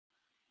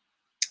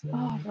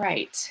All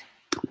right.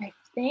 I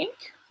think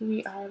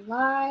we are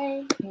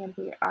live and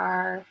we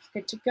are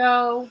good to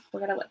go.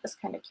 We're going to let this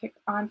kind of kick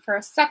on for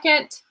a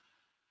second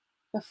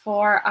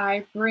before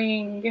I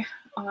bring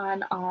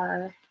on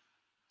our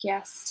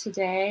guest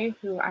today,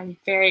 who I'm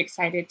very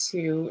excited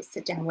to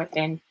sit down with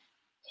and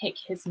pick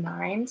his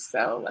mind.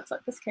 So let's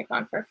let this kick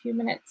on for a few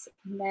minutes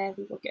and then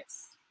we will get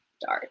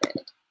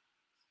started.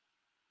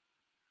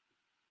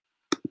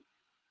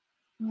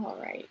 All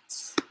right.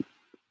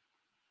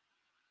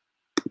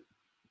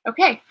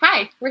 Okay,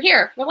 hi, we're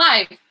here, we're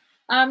live.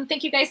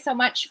 Thank you guys so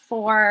much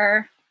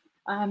for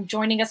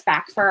joining us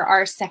back for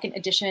our second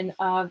edition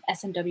of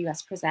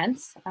SMWS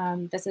Presents.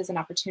 This is an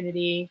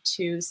opportunity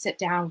to sit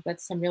down with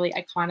some really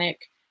iconic,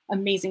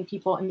 amazing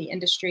people in the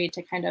industry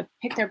to kind of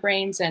pick their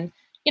brains and,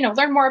 you know,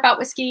 learn more about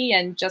whiskey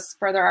and just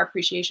further our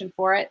appreciation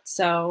for it.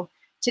 So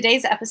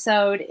today's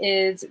episode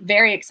is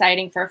very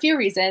exciting for a few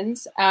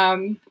reasons.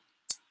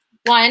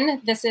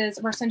 One, this is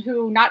a person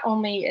who not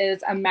only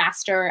is a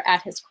master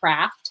at his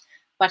craft,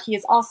 but he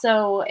is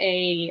also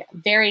a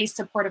very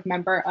supportive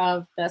member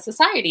of the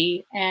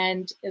society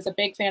and is a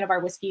big fan of our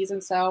whiskeys.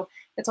 And so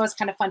it's always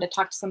kind of fun to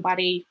talk to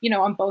somebody, you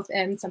know, on both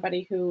ends,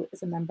 somebody who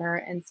is a member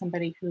and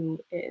somebody who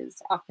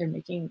is out there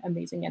making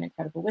amazing and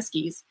incredible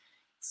whiskeys.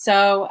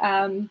 So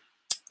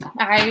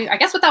I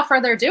guess without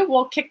further ado,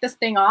 we'll kick this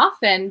thing off.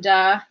 And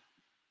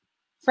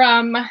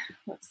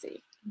let's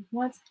see,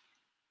 all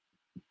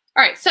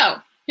right,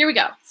 so here we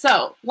go.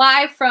 So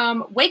live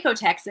from Waco,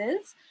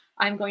 Texas,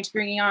 I'm going to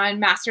bring on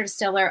Master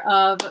Distiller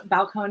of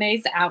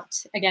Balcones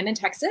out again in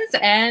Texas,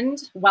 and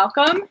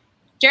welcome,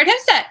 Jared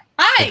Himstedt.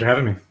 Hi. Thanks for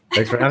having me.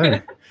 Thanks for having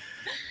me.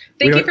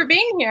 Thank you for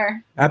being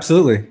here.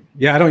 Absolutely.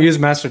 Yeah, I don't use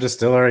Master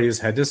Distiller. I use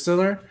Head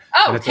Distiller.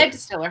 Oh, Head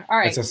Distiller. All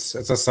right. It's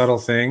a subtle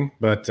thing,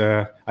 but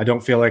I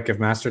don't feel like I've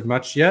mastered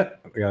much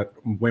yet. I got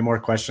way more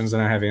questions than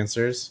I have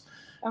answers.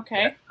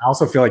 Okay. I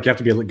also feel like you have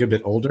to be a good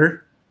bit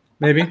older,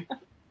 maybe.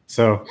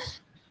 So.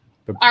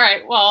 All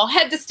right. Well,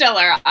 Head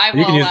Distiller. I will.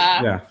 You can use,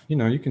 yeah, you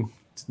know, you can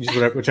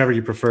use whichever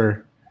you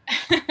prefer.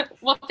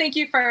 Well, thank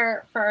you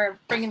for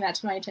bringing that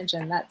to my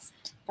attention. That's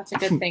a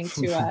good thing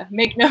to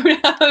make note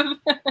of.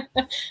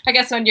 I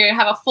guess when you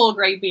have a full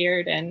gray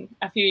beard and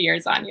a few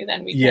years on you,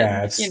 then we can.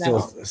 Yeah, it's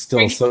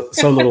still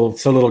so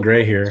little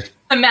gray here.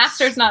 The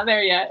master's not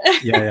there yet.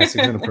 Yeah, it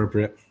seems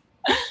inappropriate.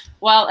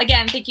 Well,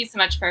 again, thank you so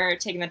much for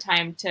taking the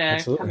time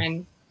to come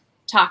and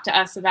talk to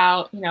us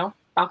about, you know,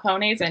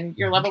 Balcones and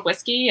your love of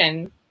whiskey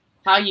and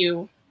how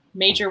you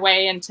made your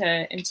way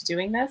into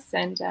doing this.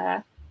 And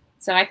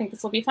so I think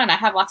this will be fun. I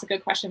have lots of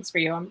good questions for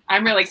you.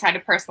 I'm really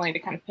excited personally to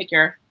kind of pick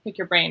your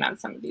brain on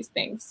some of these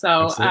things.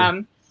 So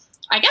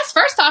I guess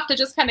first off, to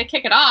just kind of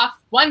kick it off,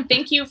 one,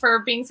 thank you for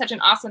being such an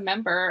awesome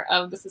member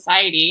of the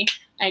society.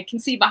 I can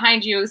see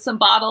behind you some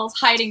bottles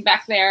hiding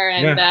back there.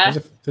 And yeah,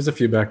 there's a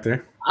few back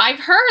there.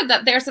 I've heard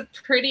that there's a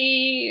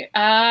pretty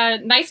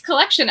nice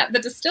collection at the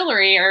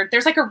distillery, or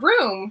there's like a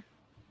room,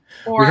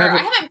 or I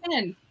haven't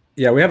been.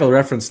 Yeah, we have a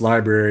reference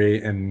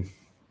library, and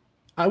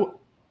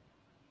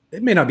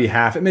it may not be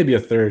half, it may be a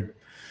third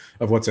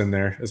of what's in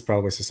there is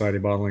probably society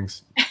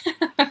bottlings.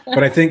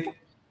 But I think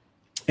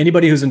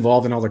anybody who's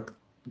involved in all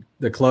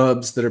the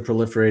clubs that are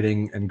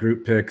proliferating and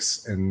group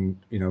picks, and,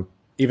 you know,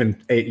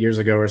 even 8 years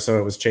ago or so,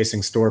 it was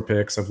chasing store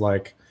picks of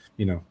like,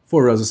 you know,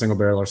 4 rows of single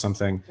barrel or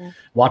something,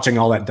 watching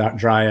all that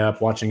dry up,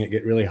 watching it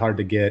get really hard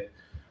to get.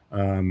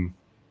 To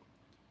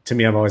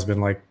me, I've always been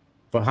like,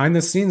 behind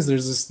the scenes,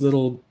 there's this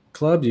little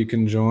club you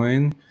can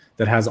join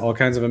that has all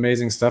kinds of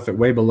amazing stuff at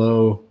way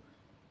below.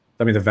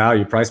 I mean, the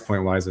value price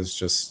point wise is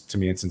just, to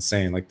me, it's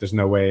insane. Like, there's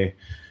no way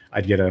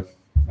I'd get a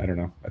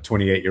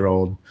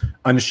 28-year-old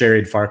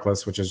unsherried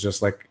Farkless, which is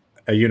just like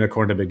a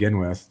unicorn to begin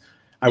with.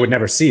 I would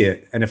never see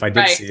it. And if I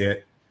did see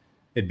it,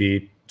 it'd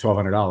be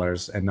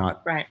 $1,200 and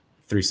not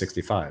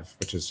 $365,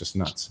 which is just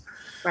nuts.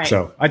 Right.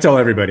 So I tell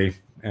everybody,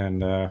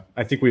 and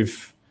I think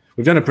we've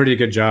done a pretty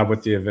good job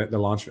with the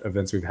launch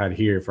events we've had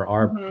here for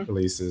our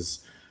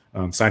releases.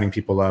 Signing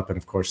people up, and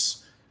of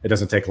course it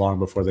doesn't take long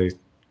before they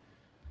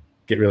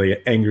get really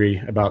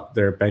angry about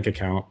their bank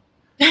account,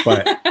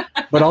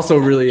 but also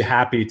really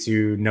happy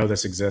to know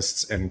this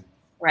exists. And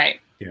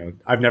you know,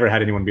 I've never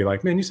had anyone be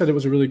like, man, you said it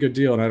was a really good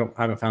deal, and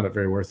I haven't found it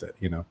very worth it,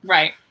 you know.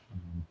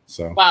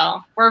 So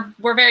well,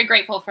 we're very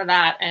grateful for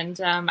that, and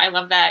I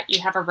love that you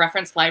have a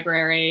reference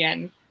library,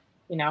 and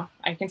you know,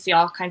 I can see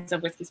all kinds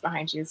of whiskeys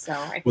behind you. So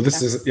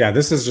this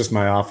is just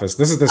my office.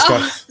 This is the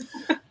stuff.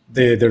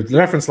 The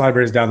reference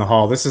library is down the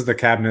hall. This is the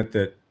cabinet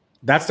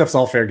that stuff's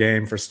all fair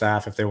game for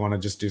staff if they want to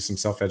just do some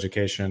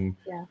self-education,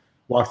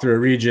 walk through a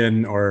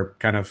region, or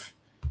kind of,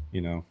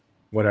 you know,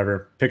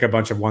 whatever, pick a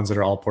bunch of ones that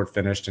are all port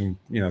finished and,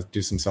 you know,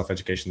 do some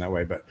self-education that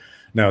way. But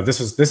no,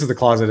 this is the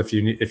closet. If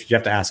you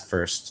have to ask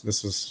first,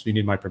 you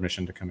need my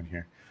permission to come in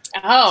here.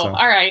 Oh,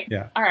 all right.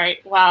 Yeah. All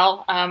right.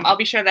 Well, I'll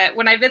be sure that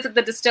when I visit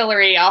the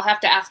distillery, I'll have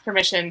to ask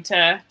permission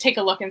to take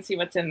a look and see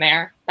what's in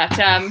there. But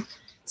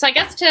so I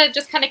guess to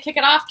just kind of kick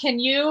it off, can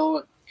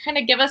you kind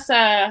of give us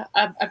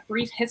a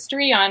brief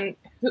history on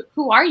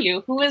who are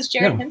you? Who is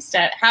Jared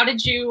Himstedt? How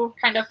did you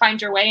kind of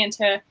find your way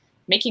into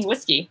making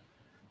whiskey?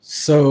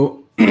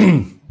 So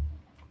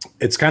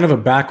it's kind of a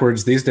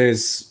backwards these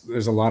days.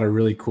 There's a lot of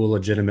really cool,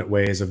 legitimate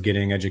ways of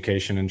getting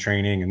education and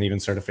training and even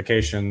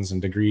certifications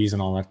and degrees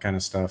and all that kind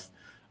of stuff.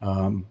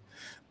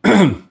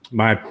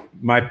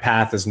 My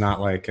path is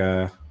not like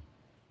a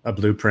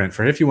blueprint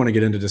for if you want to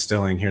get into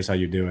distilling, here's how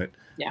you do it.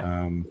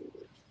 Yeah.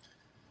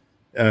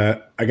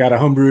 I got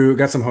some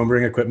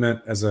homebrewing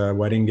equipment as a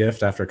wedding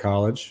gift after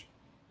college,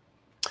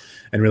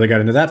 and really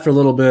got into that for a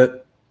little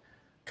bit.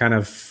 Kind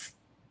of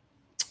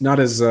not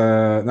as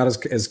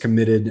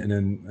committed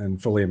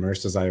and fully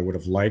immersed as I would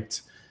have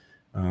liked,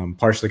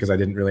 partially because I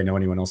didn't really know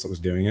anyone else that was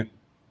doing it.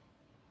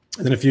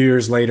 And then a few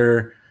years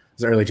later,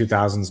 it's the early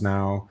 2000s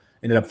now,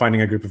 ended up finding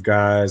a group of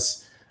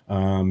guys,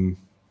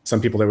 some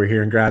people that were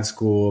here in grad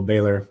school.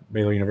 Baylor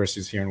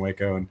University is here in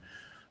Waco,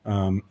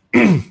 and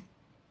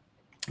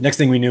next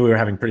thing we knew, we were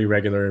having pretty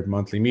regular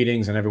monthly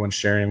meetings, and everyone's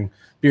sharing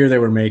beer they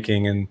were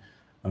making and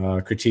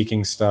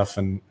critiquing stuff.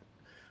 And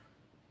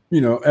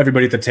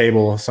everybody at the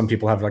table, some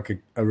people have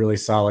like a really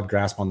solid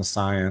grasp on the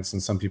science,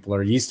 and some people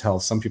are yeast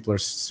health. Some people are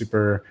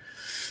super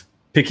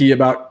picky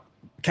about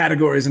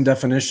categories and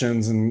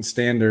definitions and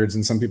standards,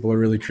 and some people are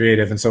really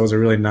creative. And so it was a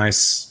really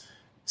nice,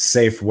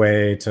 safe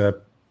way to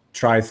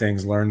try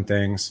things, learn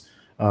things,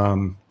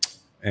 and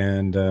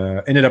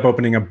ended up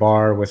opening a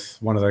bar with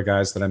one of the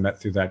guys that I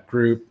met through that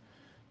group.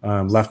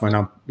 Left my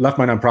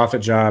nonprofit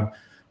job.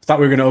 Thought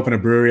we were going to open a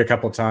brewery a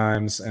couple of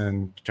times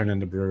and turn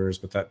into brewers,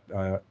 but that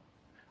I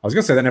was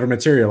going to say that never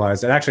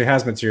materialized. It actually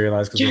has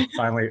materialized because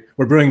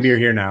we're brewing beer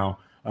here now.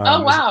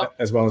 Oh wow!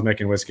 As well as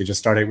making whiskey. We just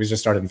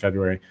started in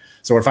February,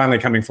 so we're finally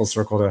coming full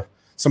circle to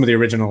some of the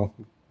original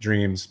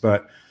dreams.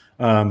 But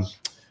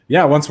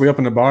yeah, once we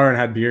opened the bar and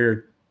had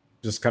beer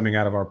just coming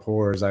out of our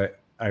pores, I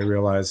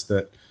realized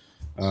that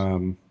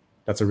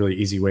that's a really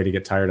easy way to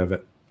get tired of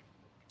it.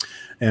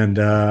 And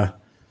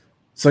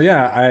so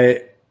yeah,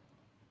 I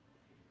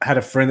had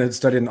a friend that had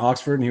studied in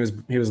Oxford, and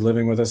he was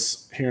living with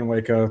us here in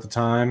Waco at the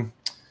time.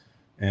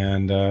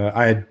 And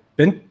I had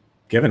been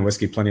given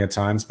whiskey plenty of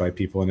times by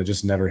people, and it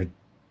just never had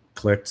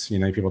clicked.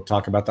 People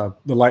talk about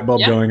the light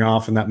bulb going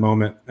off in that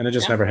moment, and it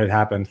just never had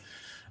happened.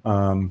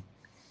 And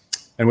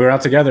we were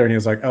out together, and he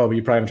was like, "Oh, but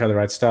you probably haven't tried the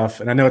right stuff."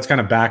 And I know it's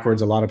kind of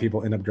backwards. A lot of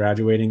people end up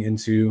graduating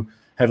into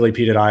heavily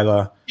peated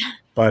Isla,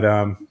 but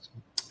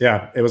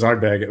yeah, it was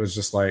Ardbeg. It was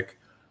just like,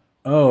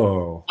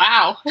 oh,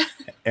 wow.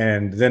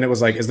 And then it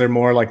was like, is there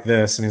more like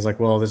this? And he's like,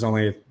 well, there's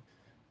only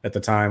at the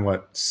time,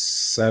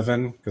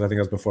 7? Because I think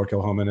it was before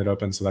Kilhoman had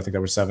opened. So I think there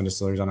were 7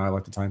 distilleries on Isla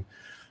at the time.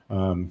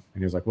 And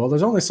he was like, well,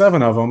 there's only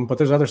 7 of them, but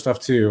there's other stuff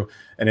too.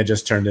 And it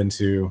just turned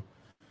into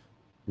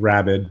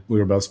rabid. We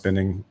were both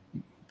spending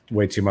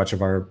way too much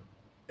of our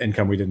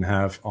income we didn't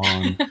have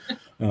on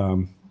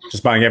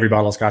just buying every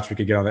bottle of scotch we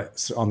could get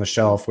on the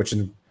shelf, which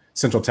in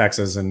Central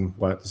Texas, and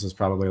this is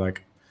probably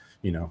like,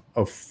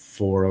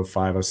 04,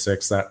 05,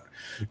 06, that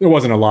there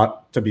wasn't a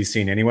lot to be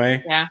seen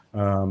anyway. Yeah.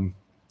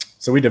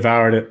 So we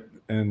devoured it,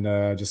 and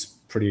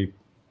just pretty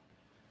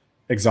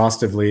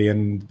exhaustively.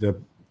 And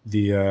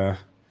the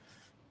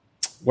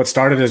what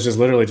started as just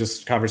literally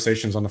just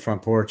conversations on the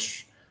front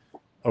porch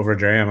over a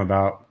dram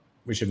about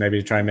we should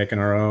maybe try making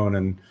our own,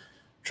 and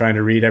trying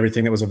to read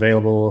everything that was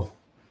available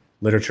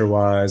literature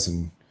wise,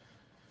 and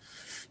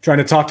trying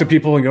to talk to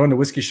people and going to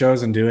whiskey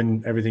shows and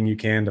doing everything you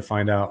can to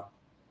find out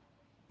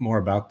more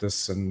about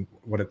this and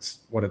what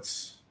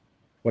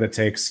it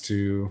takes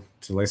to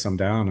lay some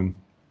down. And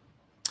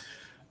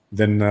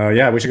then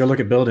yeah, we should go look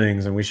at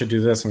buildings, and we should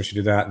do this and we should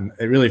do that. And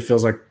it really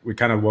feels like we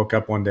kind of woke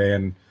up one day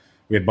and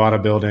we had bought a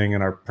building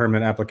and our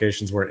permit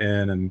applications were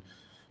in, and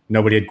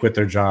nobody had quit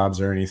their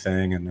jobs or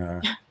anything.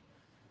 And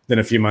then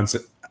a few months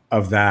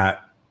of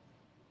that,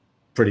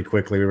 pretty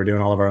quickly, we were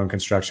doing all of our own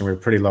construction. We were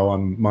pretty low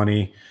on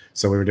money,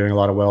 so we were doing a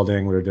lot of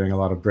welding. We were doing a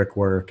lot of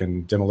brickwork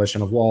and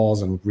demolition of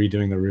walls and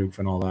redoing the roof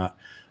and all that.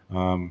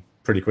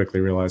 Pretty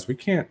quickly realized I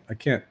can't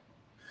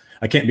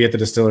be at the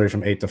distillery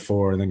from 8 to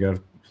 4 and then go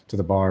to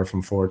the bar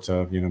from 4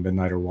 to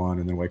midnight or 1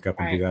 and then wake up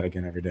and do that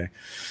again every day.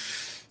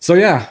 So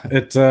yeah,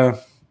 and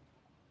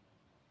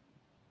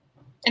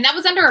that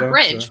was under a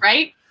bridge,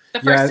 right?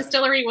 The first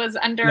distillery was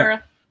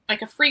under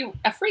like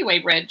a freeway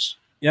bridge.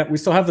 Yeah, we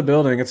still have the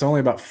building. It's only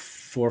about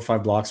 4 or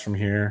 5 blocks from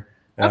here.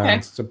 Okay.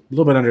 It's a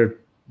little bit under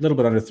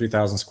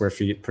 3,000 square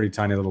feet, pretty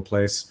tiny little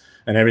place,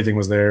 and everything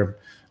was there.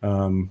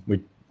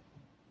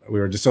 We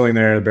were distilling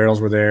there. The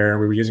barrels were there.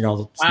 We were using all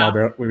the small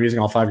barrels. We were using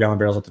all 5-gallon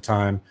barrels at the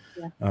time.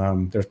 Yeah.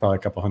 There's probably a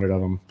couple hundred of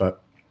them.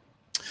 But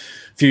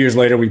a few years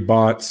later, we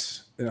bought,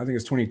 I think it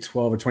was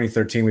 2012 or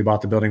 2013, we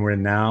bought the building we're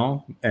in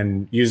now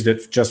and used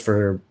it just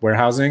for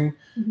warehousing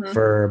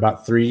for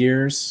about 3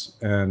 years.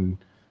 And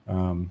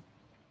at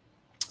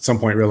some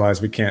point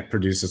realized we can't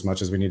produce as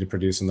much as we need to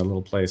produce in the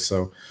little place.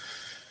 So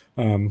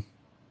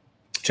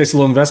chased a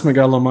little investment,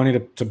 got a little money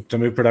to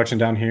move production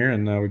down here.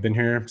 And we've been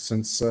here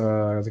since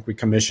I think we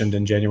commissioned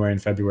in January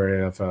and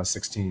February of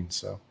 16.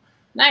 So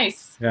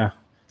nice. Yeah.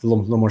 A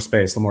little more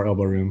space, a little more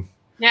elbow room.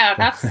 Yeah,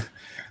 that's a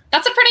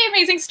pretty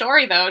amazing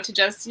story, though, to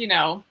just,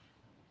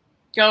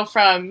 go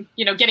from,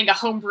 getting a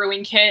home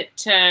brewing kit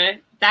to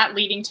that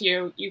leading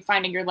to you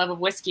finding your love of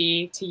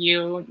whiskey, to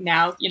you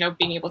now,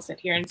 being able to sit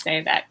here and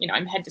say that,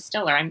 I'm head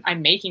distiller,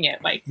 I'm making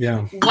it, like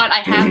what I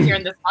have here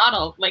in this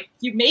bottle, like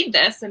you made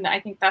this. And I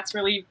think that's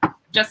really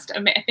just,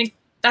 I think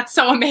that's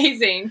so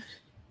amazing.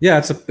 Yeah,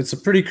 it's a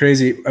pretty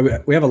crazy.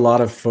 We have a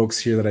lot of folks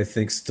here that I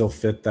think still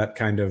fit that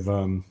kind of.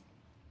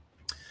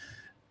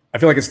 I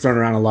feel like it's thrown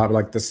around a lot,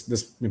 like this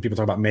when people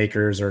talk about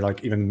makers or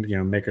like even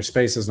maker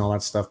spaces and all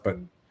that stuff. But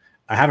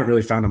I haven't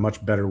really found a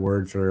much better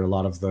word for a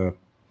lot of the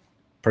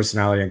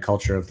personality and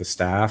culture of the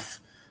staff.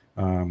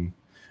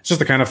 It's just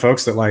the kind of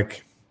folks that,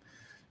 like,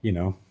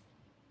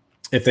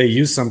 if they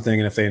use something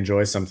and if they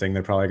enjoy something,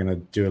 they're probably going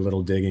to do a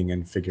little digging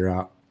and figure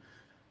out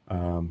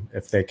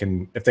if they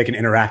can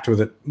interact with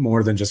it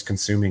more than just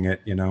consuming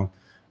it.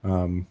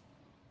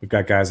 We've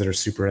got guys that are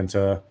super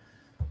into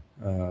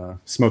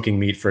smoking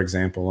meat, for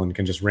example, and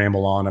can just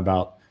ramble on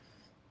about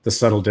the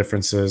subtle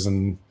differences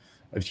and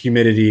of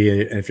humidity,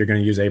 and if you're going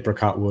to use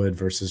apricot wood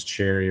versus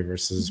cherry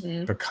versus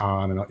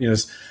pecan,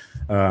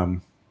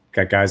 and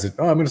got guys that,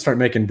 I'm going to start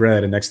making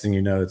bread, and next thing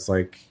you know, it's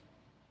like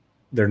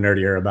they're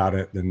nerdier about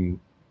it than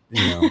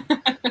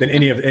than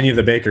any of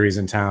the bakeries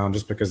in town,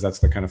 just because that's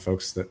the kind of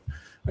folks that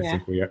I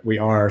think we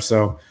are.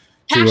 So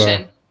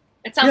passion.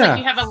 It sounds like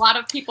you have a lot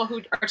of people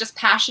who are just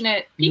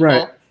passionate people.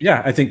 Right.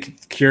 Yeah, I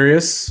think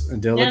curious and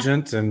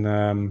diligent,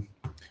 and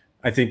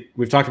I think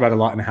we've talked about it a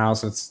lot in the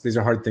house. These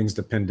are hard things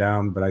to pin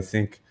down, but I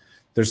think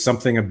there's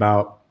something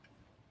about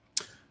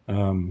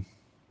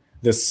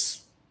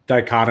this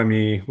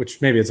dichotomy,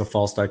 which maybe it's a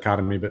false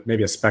dichotomy, but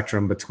maybe a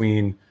spectrum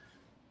between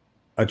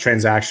a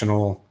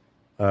transactional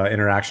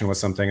interaction with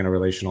something and a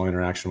relational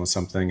interaction with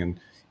something. And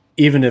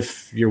even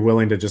if you're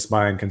willing to just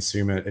buy and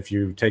consume it, if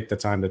you take the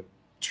time to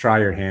try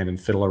your hand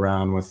and fiddle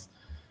around with,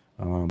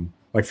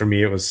 like for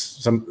me, it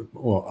was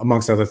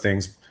amongst other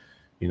things,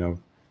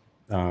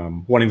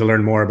 wanting to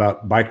learn more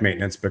about bike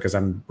maintenance because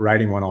I'm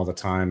riding one all the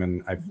time,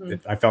 and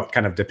I felt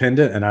kind of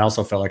dependent, and I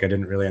also felt like I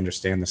didn't really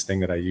understand this thing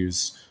that I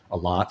use a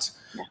lot.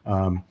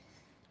 And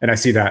I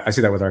see that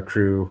with our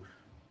crew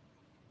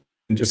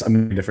in just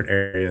many different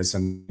areas,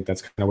 and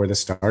that's kind of where this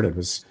started,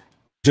 was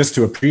just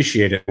to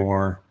appreciate it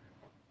more,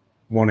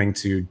 wanting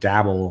to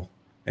dabble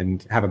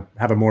and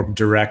have a more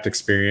direct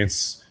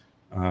experience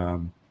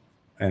and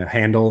a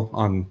handle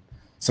on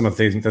some of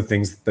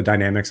the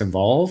dynamics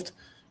involved.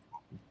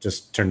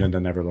 Just turned into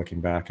never looking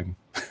back and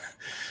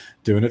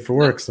doing it for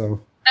work.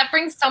 So that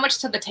brings so much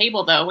to the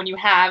table, though, when you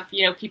have,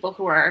 people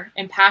who are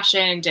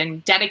impassioned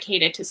and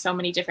dedicated to so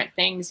many different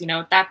things.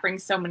 That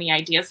brings so many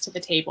ideas to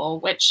the table,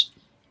 which,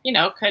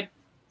 could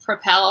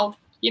propel,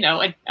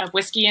 a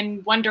whiskey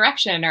in one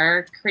direction,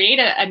 or create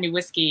a new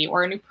whiskey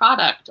or a new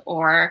product,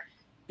 or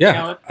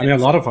I mean, a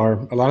lot of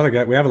the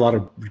guys, we have a lot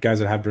of guys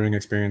that have brewing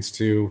experience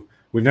too.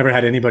 We've never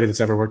had anybody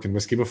that's ever worked in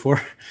whiskey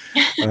before.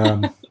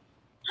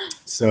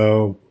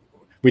 So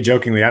we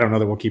jokingly, I don't know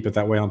that we'll keep it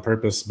that way on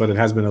purpose, but it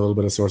has been a little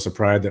bit of source of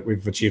pride that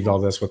we've achieved all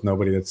this with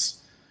nobody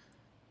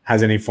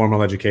has any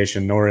formal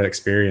education nor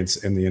experience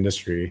in the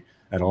industry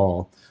at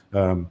all.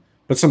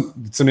 But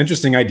some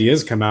interesting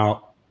ideas come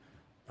out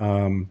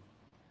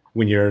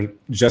when you're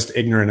just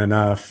ignorant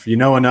enough,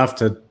 enough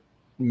to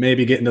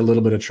maybe get into a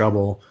little bit of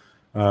trouble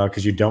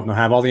because you don't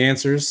have all the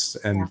answers,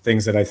 and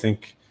things that I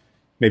think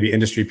maybe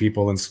industry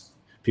people and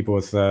people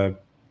with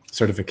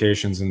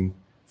certifications and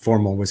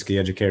formal whiskey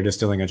educator,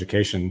 distilling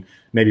education,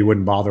 maybe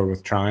wouldn't bother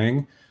with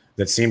trying,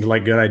 that seemed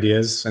like good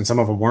ideas, and some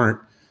of them weren't,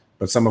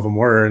 but some of them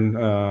were. And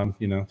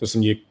there's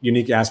some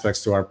unique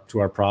aspects to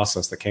our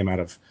process that came out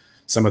of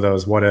some of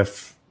those what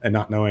if, and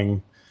not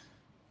knowing,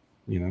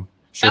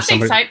 that's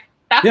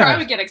where I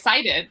would get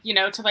excited,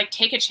 to like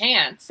take a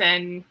chance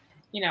and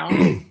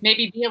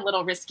maybe be a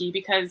little risky,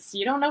 because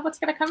you don't know what's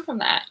going to come from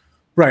that.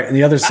 Right. And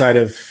the other side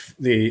of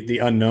the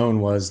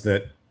unknown was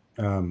that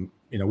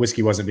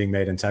whiskey wasn't being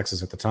made in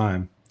Texas at the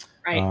time.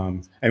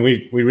 Right. And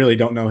we really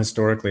don't know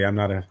historically. I'm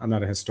not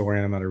a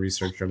historian. I'm not a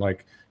researcher.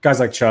 Like guys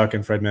like Chuck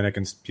and Fred Minnick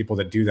and people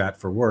that do that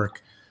for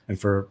work and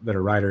that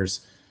are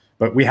writers.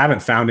 But we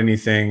haven't found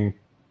anything.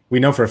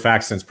 We know for a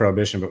fact since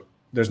Prohibition, but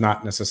there's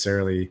not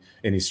necessarily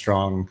any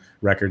strong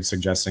records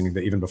suggesting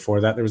that even before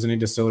that there was any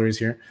distilleries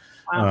here.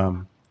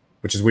 Wow.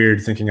 Which is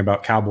weird, thinking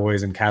about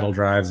cowboys and cattle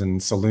drives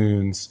and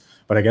saloons.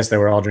 But I guess they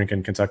were all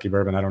drinking Kentucky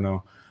bourbon. I don't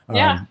know.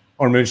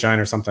 Or moonshine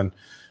or something.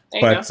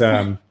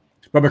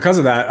 But because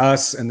of that,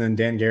 us and then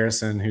Dan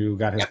Garrison, who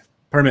got his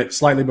permit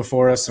slightly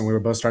before us, and we were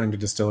both starting to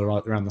distill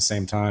around the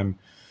same time.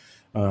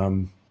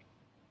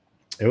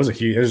 It was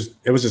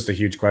just a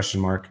huge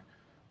question mark.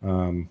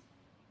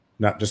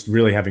 Not just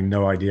really having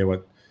no idea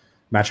what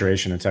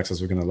maturation in Texas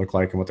was going to look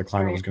like and what the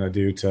climate was going to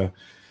do to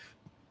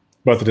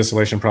both the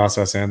distillation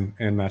process and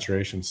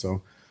maturation.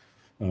 So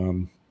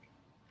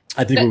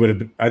I think we would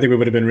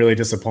have been really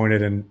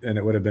disappointed, and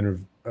it would have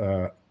been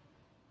a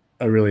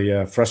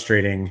really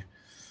frustrating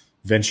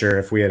venture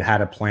if we had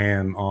a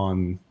plan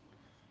on,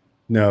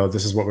 no,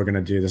 this is what we're going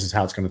to do, this is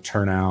how it's going to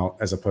turn out,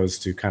 as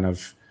opposed to kind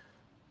of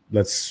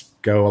let's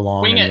go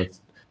along and let's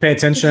pay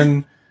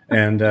attention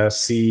and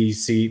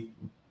see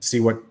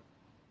what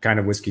kind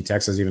of whiskey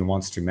Texas even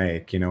wants to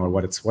make, you know, or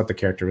what the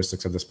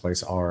characteristics of this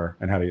place are,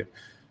 and how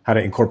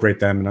to incorporate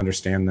them and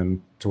understand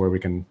them to where we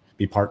can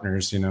be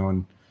partners, you know,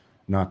 and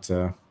not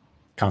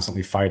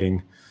constantly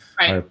fighting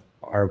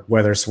our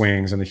weather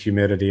swings and the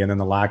humidity and then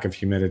the lack of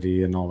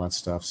humidity and all that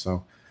stuff.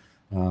 So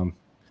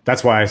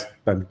that's why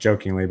I'm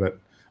jokingly, but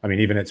I mean,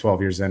 even at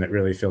 12 years in, it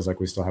really feels like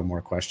we still have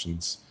more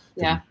questions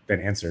than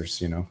answers,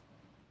 you know.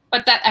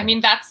 But that, I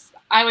mean,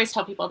 I always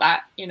tell people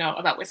that, you know,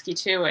 about whiskey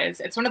too, is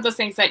it's one of those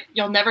things that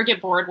you'll never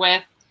get bored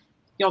with.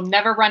 You'll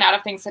never run out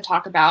of things to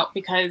talk about,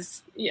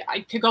 because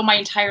I could go my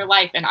entire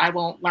life and I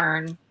won't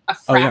learn a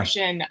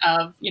fraction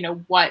of, you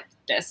know, what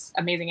this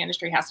amazing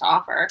industry has to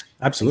offer.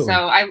 Absolutely. And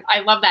so I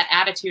love that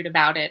attitude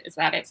about it, is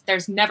that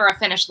there's never a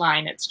finish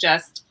line. It's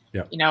just,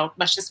 you know,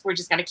 we're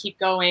just got to keep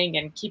going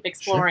and keep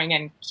exploring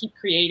and keep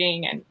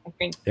creating. And I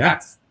think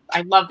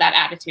I love that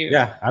attitude.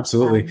 Yeah,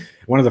 absolutely.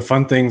 One of the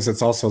fun things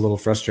that's also a little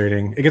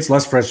frustrating, it gets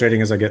less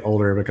frustrating as I get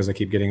older because I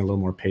keep getting a little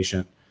more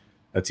patient.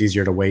 It's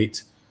easier to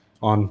wait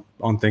on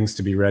things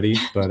to be ready.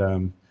 But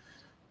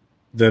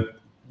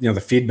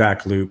the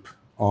feedback loop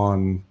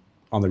on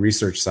the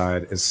research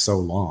side is so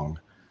long.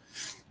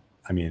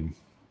 I mean,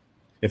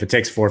 if it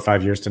takes 4 or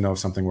 5 years to know if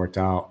something worked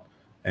out,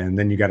 and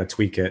then you got to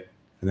tweak it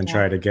and then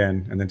try it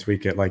again and then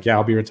tweak it, like,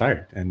 I'll be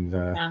retired. And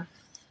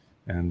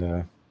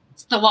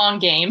it's the long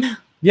game.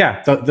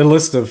 Yeah. The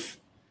list of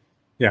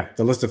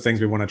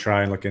things we want to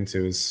try and look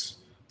into it's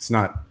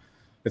not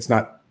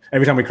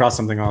every time we cross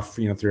something off,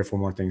 you know, 3 or 4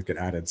 more things get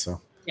added.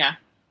 So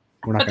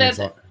we're not going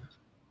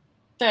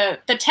to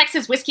the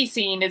Texas whiskey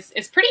scene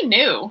is pretty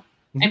new.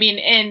 I mean,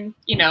 in,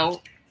 you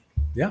know,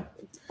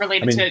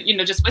 related to, you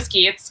know, just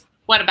whiskey, it's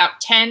what, about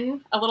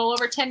a little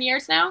over 10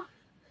 years now?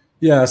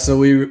 Yeah. So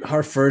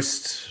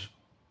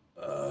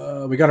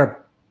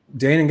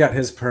Danon got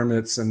his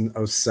permits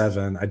in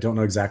 07. I don't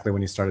know exactly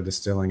when he started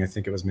distilling. I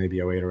think it was maybe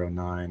 08 or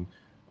 09.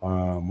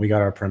 We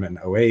got our permit in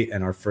 08,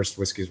 and our first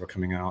whiskeys were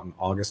coming out in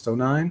August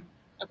 09.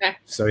 Okay.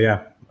 So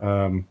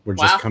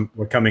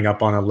we're coming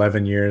up on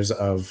 11 years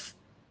of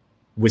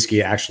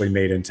whiskey actually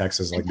made in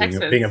Texas,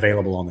 being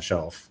available on the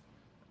shelf.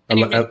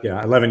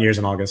 11 years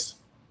in August.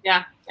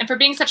 Yeah. And for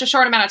being such a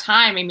short amount of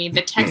time, I mean,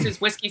 the Texas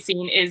whiskey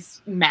scene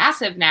is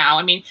massive now.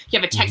 I mean, you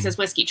have a Texas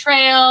whiskey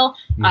trail.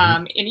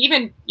 And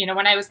even, you know,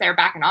 when I was there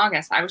back in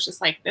August, I was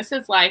just like, this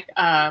is like,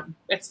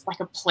 it's like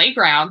a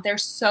playground.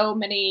 There's so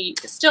many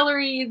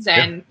distilleries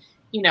and,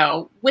 you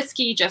know,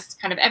 whiskey just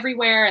kind of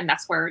everywhere. And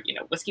that's where, you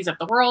know, Whiskeys of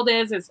the World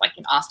is like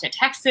in Austin,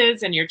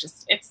 Texas. And you're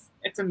just,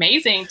 it's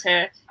amazing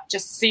to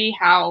just see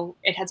how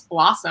it has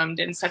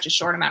blossomed in such a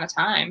short amount of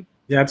time.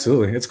 Yeah,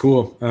 absolutely. It's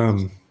cool.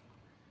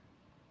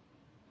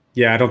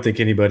 I don't think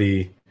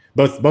anybody,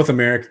 both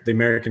the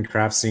American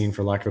craft scene,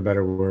 for lack of a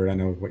better word, I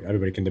know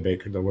everybody can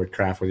debate the word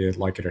craft, whether you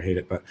like it or hate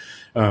it, but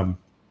I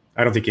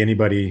don't think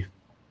anybody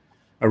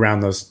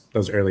around those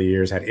early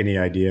years had any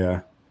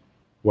idea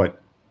what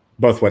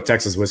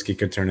Texas whiskey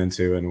could turn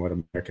into and what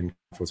American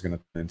craft was going to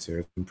turn into.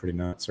 It's been pretty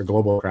nuts, or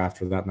global craft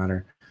for that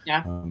matter.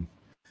 Yeah. And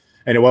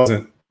it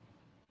wasn't,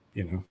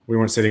 you know, we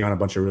weren't sitting on a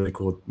bunch of really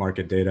cool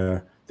market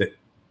data that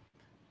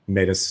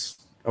made us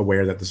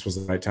aware that this was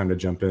the right time to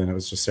jump in. It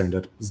was just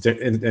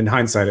serendipitous. In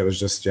hindsight, it was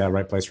just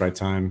right place, right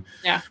time.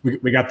 Yeah,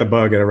 we got the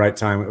bug at a right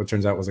time. It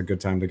turns out it was a good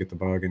time to get the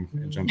bug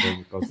and jump in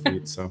with both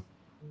feet. So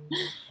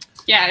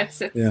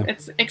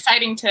it's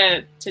exciting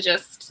to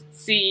just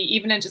see,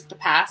 even in just the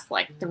past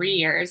like 3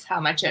 years, how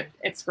much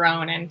it's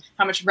grown and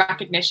how much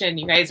recognition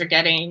you guys are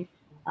getting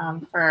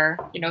for,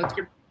 you know,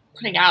 you're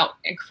putting out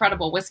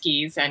incredible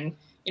whiskeys. And,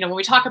 you know, when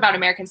we talk about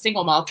American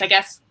single malts, I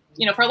guess,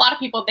 you know, for a lot of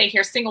people, they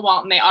hear single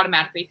malt and they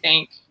automatically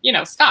think, you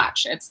know,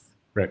 Scotch.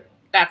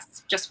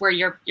 That's just where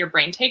your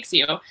brain takes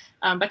you.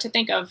 But to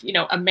think of, you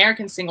know,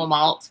 American single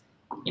malt,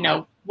 you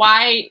know,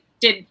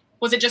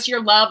 was it just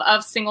your love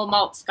of single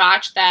malt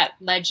Scotch that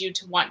led you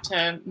to want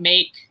to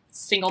make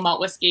single malt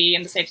whiskey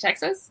in the state of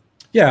Texas?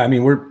 Yeah, I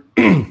mean, we're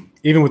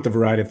even with the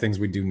variety of things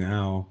we do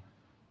now,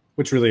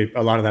 which really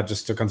a lot of that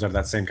just still comes out of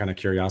that same kind of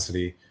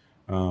curiosity.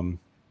 The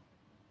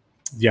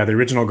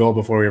original goal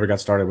before we ever got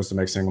started was to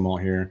make single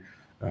malt here.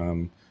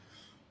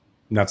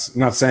 Not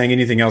saying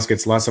anything else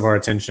gets less of our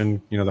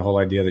attention, you know, the whole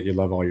idea that you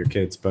love all your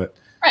kids, but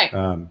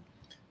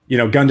you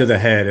know, gun to the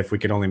head, if we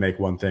could only make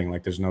one thing,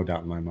 like, there's no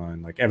doubt in my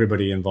mind, like,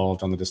 everybody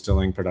involved on the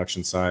distilling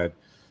production side,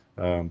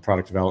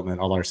 product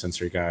development, all our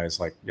sensory guys,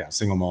 like,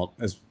 single malt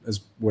is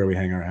where we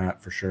hang our hat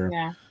for sure.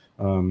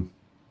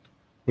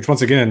 Which,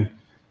 once again,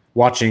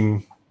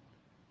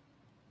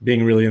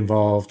 being really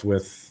involved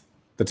with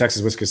the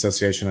Texas Whiskey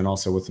Association and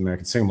also with the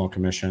American Single Malt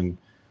Commission,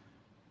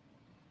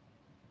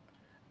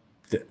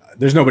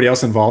 there's nobody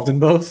else involved in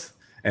both.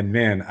 And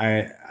man,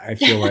 I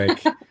feel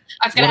like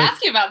I was going to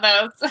ask you about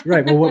those.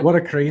 Right. Well, what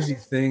a crazy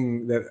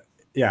thing that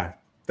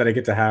I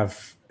get to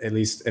have, at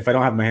least if I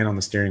don't have my hand on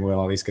the steering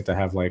wheel, at least get to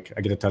have, like,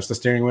 I get to touch the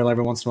steering wheel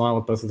every once in a while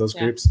with both of those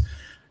groups.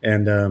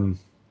 And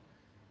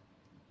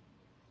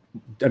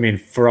I mean,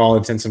 for all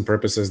intents and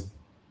purposes,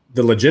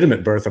 the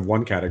legitimate birth of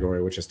one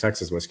category, which is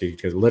Texas whiskey,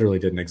 because it literally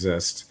didn't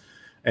exist.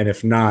 And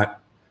if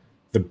not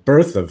the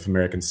birth of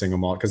American single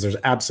malt, because there's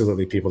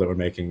absolutely people that were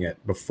making it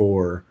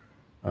before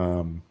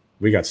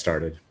we got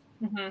started.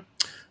 Mm-hmm.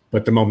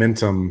 But the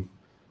momentum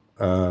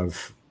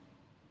of,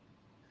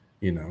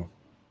 you know,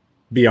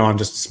 beyond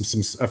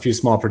just a few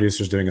small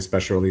producers doing a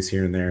special release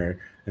here and there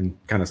and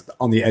kind of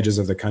on the edges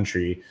of the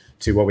country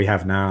to what we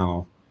have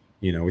now.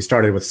 You know, we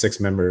started with 6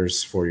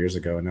 members 4 years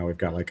ago, and now we've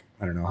got like,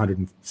 I don't know,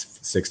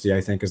 160,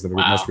 I think is the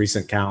most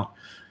recent count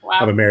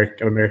of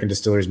American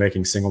distilleries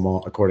making single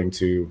malt according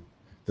to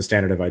the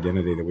standard of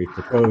identity that we've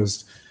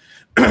proposed.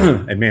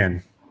 And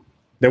man,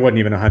 there wasn't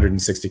even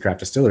 160 craft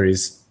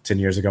distilleries 10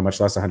 years ago, much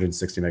less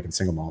 160 making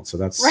single malt. So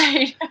that's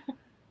right.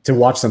 To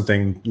watch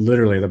something,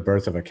 literally the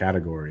birth of a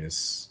category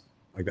is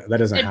like, that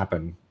doesn't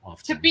happen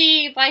often. To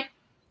be like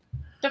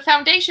the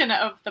foundation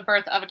of the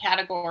birth of a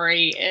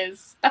category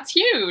that's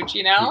huge,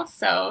 you know?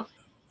 So,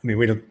 I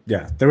mean,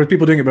 there were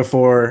people doing it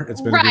before. It's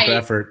been a group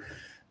effort,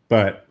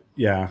 but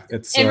yeah,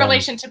 it's in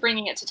relation to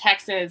bringing it to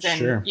Texas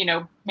and, you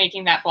know,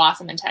 making that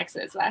blossom in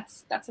Texas.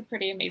 That's a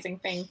pretty amazing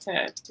thing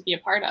to be a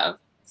part of.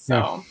 So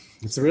yeah,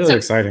 it's really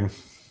exciting.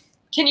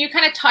 Can you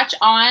kind of touch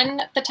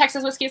on the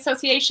Texas Whiskey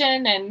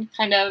Association and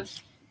kind of,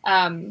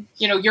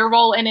 you know, your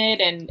role in it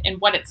and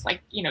what it's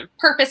like, you know,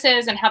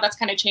 purposes and how that's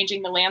kind of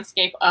changing the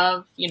landscape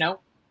of, you know,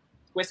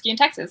 whiskey in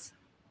Texas?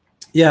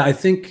 Yeah, I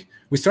think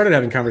we started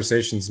having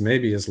conversations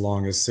maybe as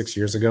long as 6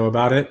 years ago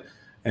about it.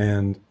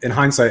 And in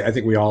hindsight, I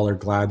think we all are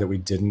glad that we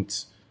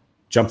didn't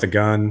jump the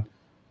gun,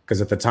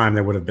 because at the time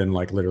there would have been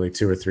like literally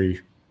 2 or 3,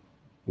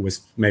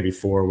 maybe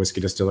 4 whiskey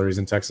distilleries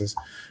in Texas.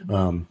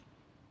 Mm-hmm.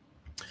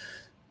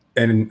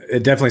 And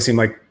it definitely seemed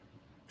like,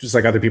 just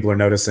like other people are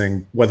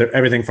noticing, whether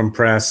everything from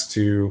press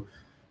to,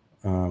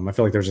 I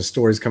feel like there's just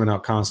stories coming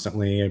out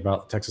constantly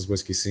about the Texas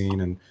whiskey scene,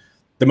 and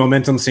the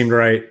momentum seemed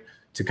right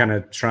to kind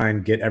of try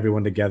and get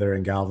everyone together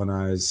and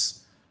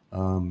galvanize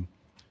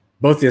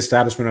both the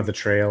establishment of the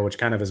trail, which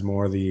kind of is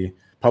more the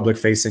public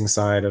facing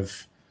side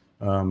of,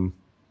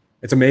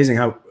 it's amazing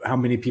how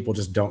many people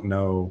just don't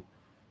know,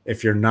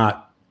 if you're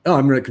not, oh,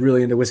 I'm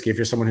really into whiskey. If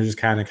you're someone who just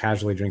kind of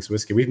casually drinks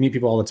whiskey, we meet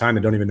people all the time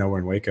that don't even know we're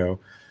in Waco.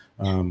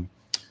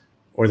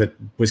 Or that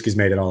whiskey's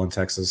made at all in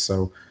Texas.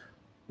 So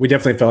we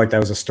definitely felt like that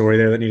was a story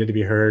there that needed to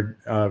be heard,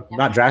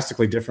 not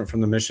drastically different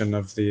from the mission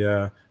of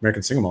the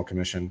American Single Malt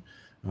Commission.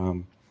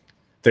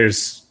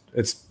 It's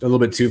a little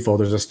bit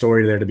twofold. There's a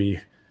story there to be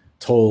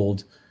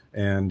told,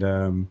 and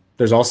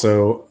there's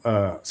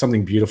also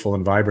something beautiful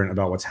and vibrant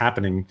about what's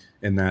happening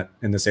in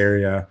this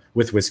area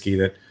with whiskey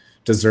that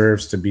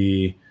deserves to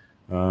be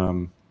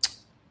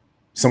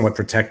somewhat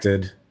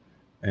protected,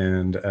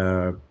 and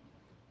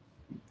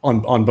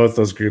on both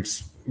those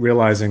groups,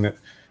 realizing that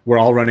we're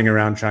all running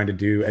around trying to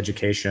do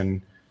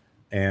education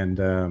and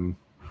on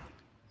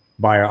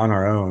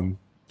our own,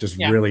 just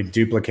really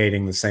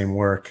duplicating the same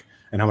work,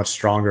 and how much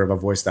stronger of a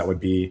voice that would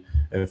be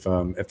if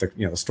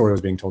the story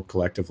was being told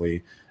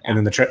collectively. And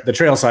then the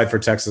trail side for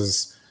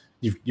Texas,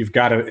 you've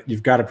got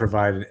to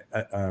provide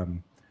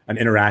an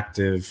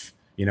interactive,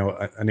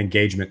 an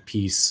engagement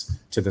piece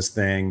to this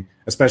thing.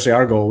 Especially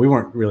our goal,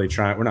 we're not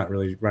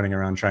really running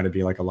around trying to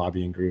be like a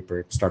lobbying group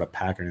or start a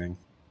pack or anything.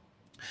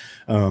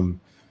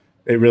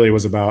 It really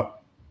was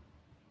about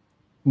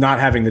not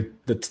having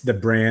the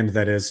brand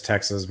that is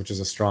Texas, which is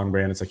a strong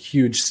brand. It's a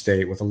huge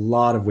state with a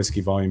lot of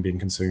whiskey volume being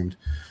consumed.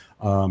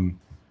 And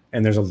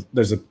there's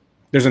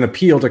an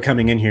appeal to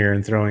coming in here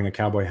and throwing a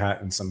cowboy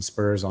hat and some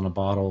spurs on a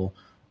bottle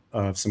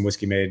of some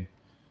whiskey made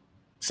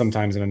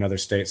sometimes in another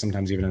state,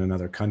 sometimes even in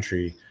another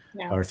country,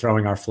 or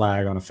throwing our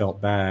flag on a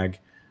felt bag.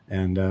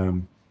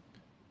 And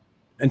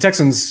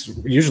Texans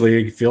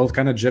usually feel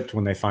kind of gypped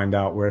when they find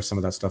out where some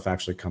of that stuff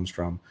actually comes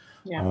from,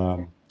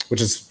 which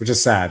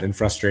is sad and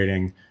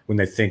frustrating when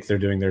they think they're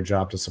doing their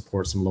job to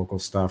support some local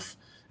stuff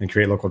and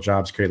create local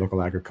jobs, create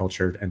local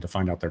agriculture, and to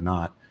find out they're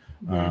not.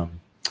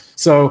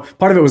 So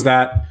part of it was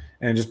that,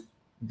 and just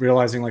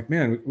realizing like,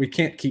 man, we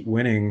can't keep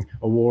winning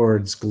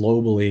awards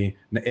globally,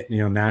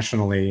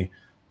 nationally,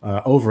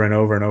 over and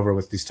over and over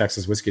with these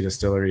Texas whiskey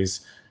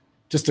distilleries,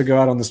 just to go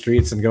out on the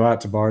streets and go out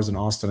to bars in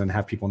Austin and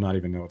have people not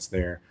even know it's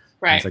there.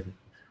 Right. It's like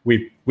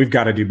we've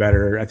got to do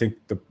better. I think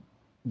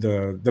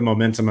the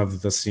momentum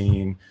of the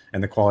scene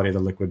and the quality of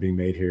the liquid being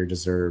made here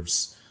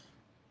deserves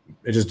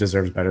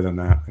better than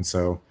that. And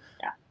so,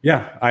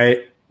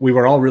 we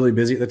were all really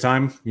busy at the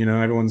time.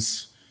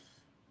 Everyone's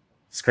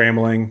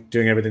scrambling,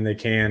 doing everything they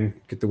can,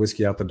 get the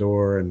whiskey out the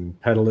door and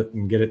peddle it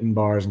and get it in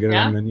bars and get it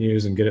on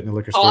menus and get it in the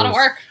liquor stores. A lot of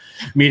work.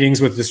 Meetings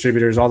with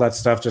distributors, all that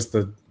stuff, just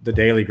the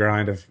daily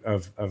grind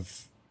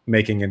of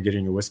making and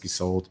getting your whiskey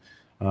sold.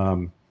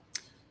 And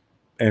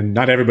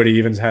not everybody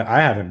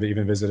I haven't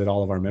even visited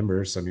all of our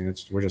members. I mean,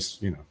 we're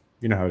just, you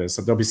know how it is.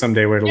 So there'll be some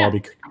day where it'll all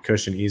be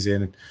cush and easy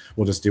and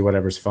we'll just do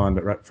whatever's fun.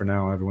 But right for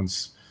now,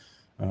 everyone's,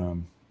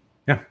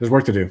 there's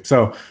work to do.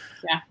 So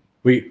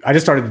I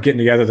just started getting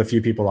together with a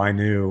few people I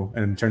knew,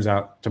 and it turns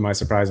out, to my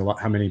surprise,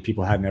 how many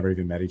people had never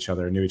even met each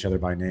other, knew each other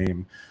by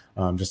name,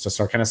 just to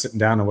start kind of sitting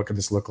down on what could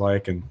this look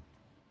like. And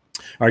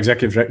our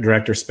executive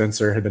director,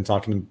 Spencer, had been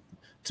talking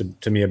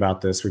to me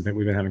about this. We've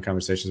been having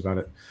conversations about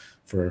it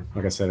for,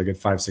 like I said, a good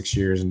 5-6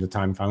 years, and the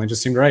time finally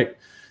just seemed right.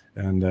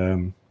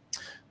 And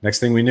next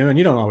thing we knew, and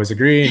you don't always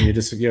agree, and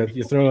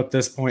you throw at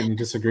this point and you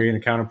disagree, and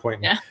a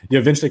counterpoint. And you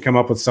eventually come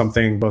up with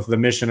something, both the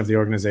mission of the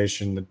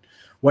organization,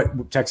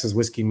 what Texas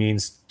whiskey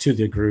means to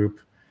the group.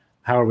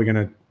 How are we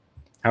gonna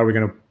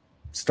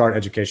start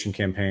education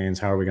campaigns?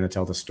 How are we gonna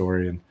tell the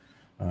story?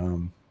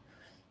 And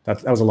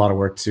that was a lot of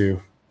work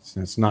too.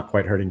 It's not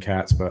quite herding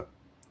cats, but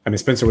I mean,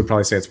 Spencer would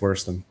probably say it's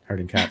worse than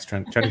herding cats,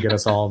 trying to get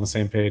us all on the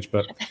same page.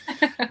 But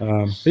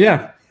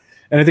yeah,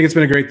 and I think it's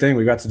been a great thing.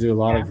 We got to do a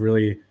lot of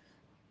really,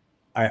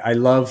 I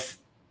love,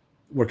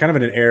 we're kind of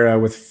in an era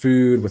with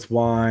food, with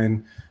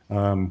wine,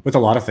 with a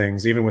lot of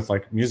things, even with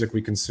like music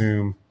we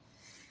consume.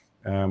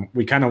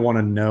 We kind of want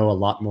to know a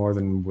lot more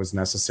than was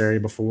necessary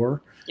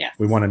before. Yes.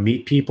 We want to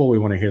meet people. We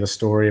want to hear the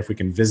story. If we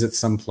can visit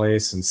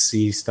someplace and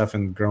see stuff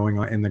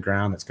growing in the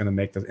ground, that's going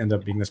to end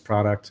up being this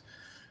product.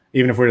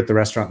 Even if we're at the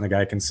restaurant and the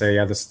guy can say,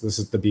 yeah, this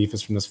is the beef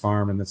is from this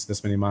farm and it's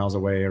this many miles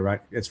away, or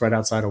it's right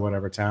outside of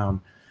whatever town.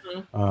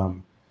 Mm-hmm. I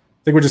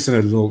think we're just in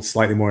a little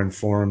slightly more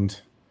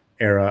informed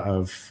era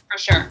of, for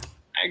sure,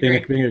 I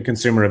agree, being a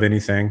consumer of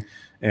anything.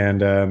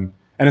 And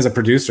as a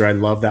producer, I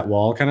love that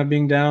wall kind of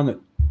being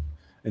down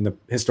that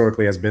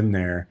historically has been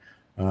there.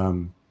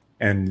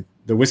 And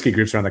the whiskey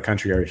groups around the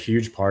country are a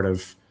huge part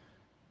of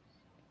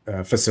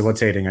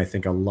facilitating, I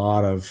think, a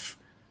lot of,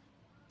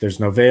 there's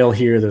no veil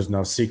here, there's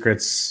no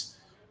secrets.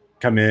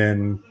 Come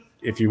in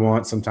if you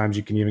want. Sometimes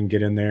you can even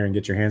get in there and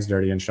get your hands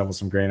dirty and shovel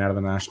some grain out of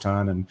the mash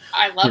tun. And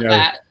I love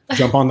that.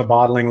 Jump on the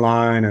bottling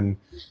line and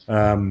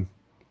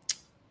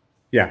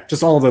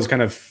just all of those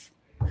kind of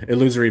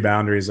illusory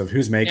boundaries of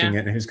who's making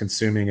it and who's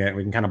consuming it.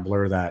 We can kind of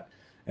blur that,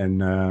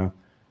 and the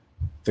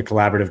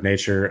collaborative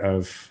nature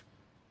of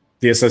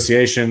the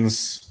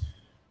associations,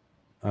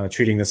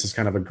 treating this as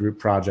kind of a group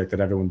project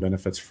that everyone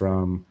benefits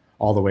from,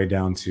 all the way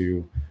down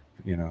to,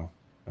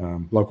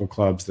 local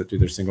clubs that do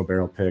their single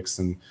barrel picks.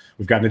 And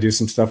we've gotten to do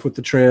some stuff with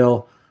the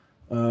trail.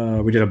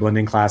 We did a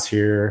blending class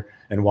here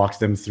and walked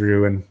them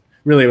through, and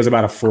really it was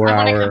about a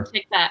 4-hour.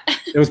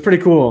 It was pretty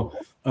cool.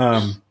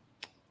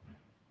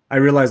 I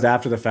realized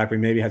after the fact we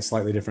maybe had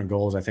slightly different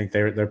goals. I think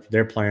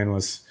their plan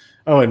was,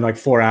 in like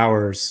 4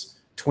 hours,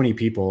 20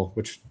 people,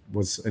 which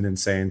was an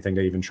insane thing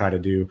to even try to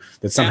do.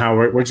 That somehow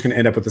we're just going to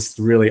end up with this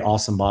really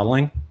awesome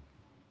bottling.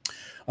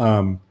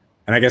 And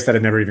I guess that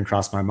had never even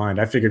crossed my mind.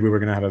 I figured we were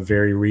going to have a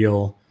very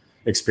real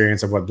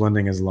experience of what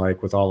blending is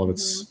like, with all of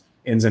its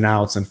ins and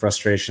outs and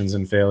frustrations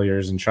and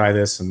failures, and try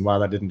this, and wow,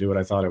 that didn't do what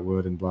I thought it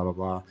would, and blah, blah,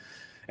 blah.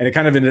 And it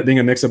kind of ended up being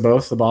a mix of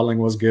both. The bottling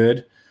was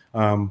good.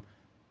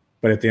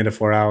 But at the end of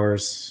 4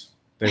 hours,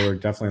 they were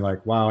definitely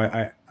like, wow,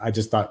 I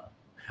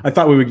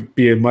thought we would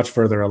be much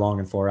further along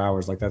in 4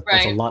 hours. Like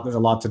that's a lot. There's a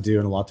lot to do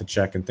and a lot to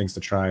check and things to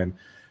try. And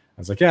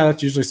I was like, yeah,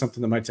 that's usually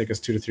something that might take us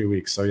 2 to 3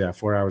 weeks. So yeah,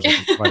 4 hours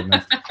isn't quite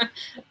enough.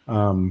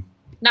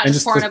 Not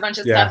just pouring a bunch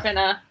of stuff in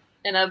a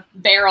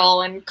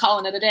barrel and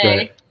calling it a day.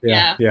 Right.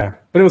 Yeah.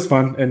 But it was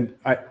fun. And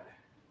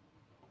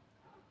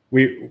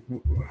we've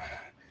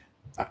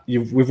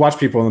watched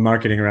people in the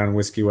marketing around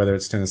whiskey, whether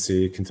it's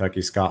Tennessee,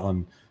 Kentucky,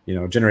 Scotland,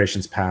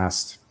 generations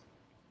past,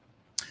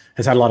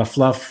 has had a lot of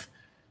fluff.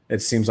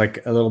 It seems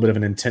like a little bit of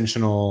an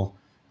intentional,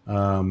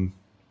 hierarchy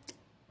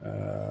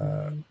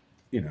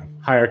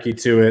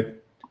to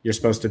it. You're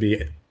supposed to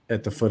be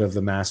at the foot of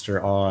the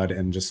master, awed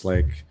and just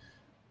like,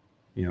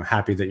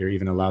 happy that you're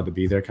even allowed to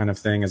be there, kind of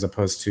thing, as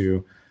opposed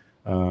to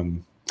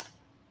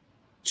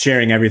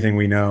sharing everything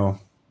we know.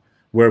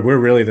 We're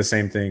really the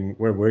same thing.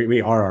 We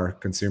are our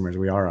consumers.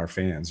 We are our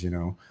fans.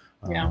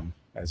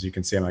 As you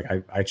can see, I'm like,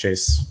 I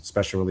chase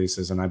special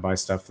releases and I buy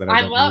stuff that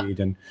I don't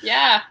need. And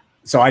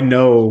so I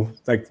know,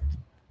 like,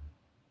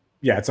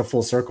 it's a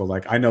full circle.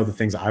 Like, I know the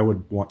things I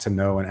would want to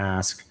know and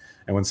ask.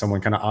 And when someone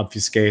kind of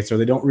obfuscates, or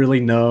they don't really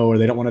know, or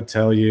they don't want to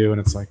tell you,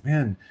 and it's like,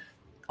 man,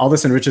 all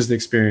this enriches the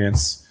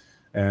experience.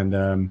 And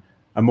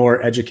a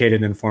more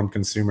educated, informed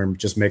consumer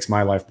just makes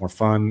my life more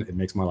fun. It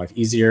makes my life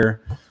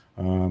easier.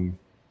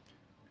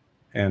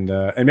 It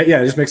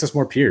just makes us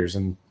more peers.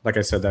 And like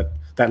I said,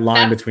 that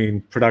line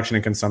between production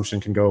and consumption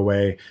can go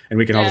away, and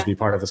we can all just be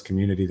part of this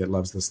community that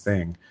loves this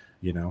thing,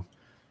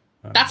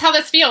 That's how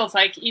this feels.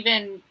 Like,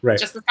 even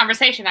just this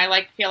conversation,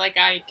 I feel like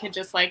I could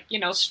just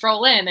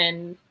stroll in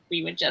and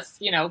we would just,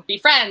 be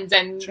friends,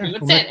 and we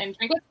would sit and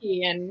drink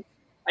whiskey, and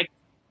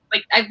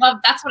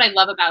that's what I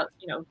love about,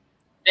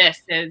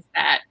 this, is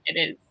that it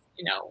is,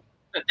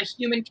 the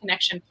human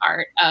connection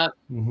part of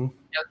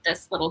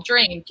this little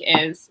drink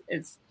is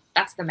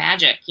that's the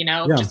magic,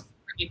 just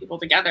bringing people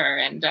together.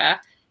 And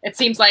it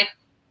seems like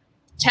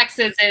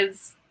Texas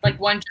is like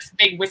one just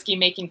big whiskey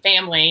making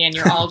family, and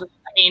you're all just,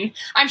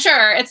 I'm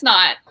sure it's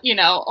not,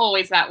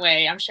 always that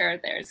way. I'm sure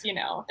there's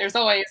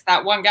always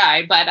that one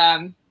guy, but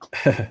I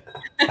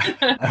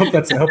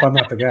hope I'm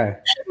not the guy.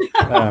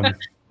 I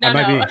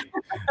might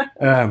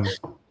be.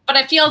 But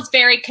it feels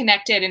very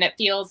connected, and it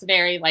feels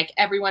very like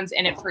everyone's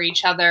in it for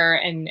each other,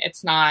 and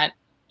it's not,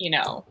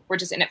 we're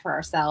just in it for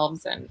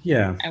ourselves. And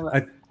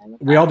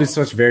we all do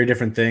such very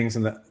different things,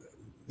 and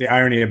the the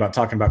irony about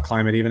talking about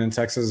climate even in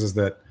Texas is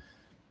that,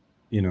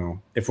 you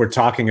know, if we're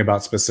talking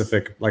about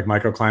specific like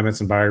microclimates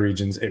and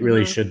bioregions, it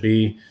really should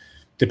be,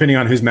 depending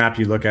on whose map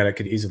you look at, it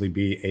could easily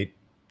be 8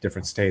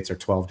 different states or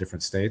 12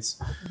 different states.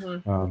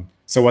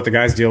 So what the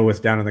guys deal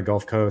with down in the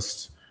Gulf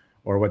Coast,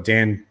 or what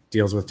Dan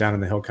deals with down in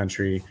the Hill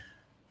Country,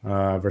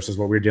 versus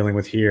what we're dealing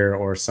with here,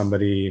 or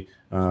somebody,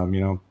 you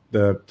know,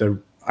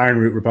 the Iron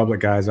Root Republic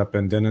guys up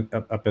in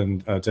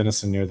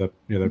Denison near the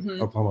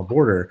Oklahoma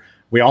border,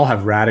 we all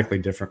have radically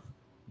different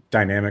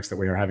dynamics that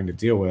we are having to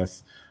deal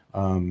with.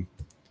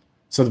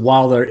 So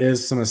while there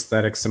is some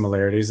aesthetic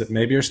similarities that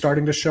maybe are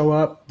starting to show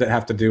up that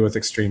have to do with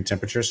extreme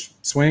temperature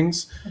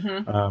swings,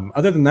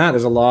 other than that,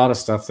 there's a lot of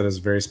stuff that is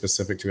very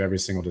specific to every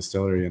single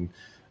distillery.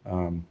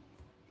 And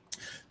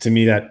to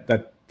me,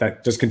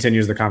 that just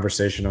continues the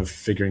conversation of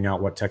figuring out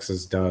what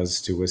Texas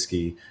does to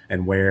whiskey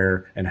and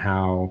where and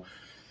how.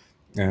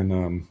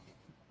 And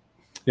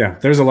yeah,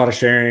 there's a lot of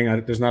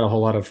sharing. There's not a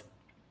whole lot of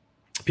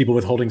people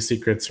withholding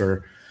secrets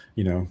or,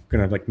 you know,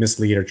 gonna like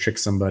mislead or trick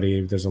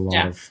somebody. There's a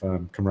lot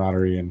of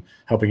camaraderie and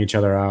helping each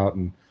other out,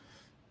 and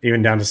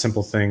even down to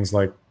simple things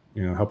like,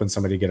 you know, helping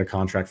somebody get a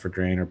contract for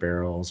grain or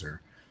barrels, or,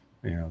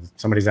 you know,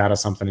 somebody's out of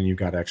something and you've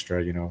got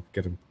extra, you know,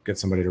 get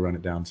somebody to run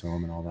it down to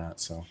them and all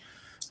that. So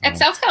it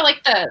sounds kind of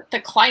like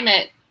the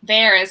climate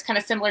there is kind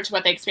of similar to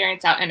what they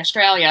experience out in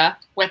Australia,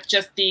 with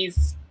just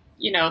these,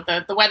 you know,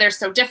 the weather's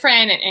so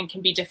different and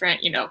can be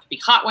different. You know, it could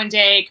be hot one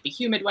day, it could be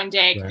humid one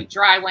day, it could be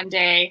dry one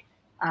day.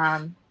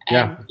 And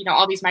you know,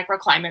 all these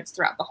microclimates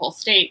throughout the whole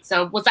state.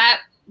 So was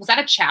that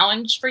a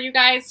challenge for you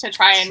guys to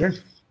try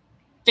and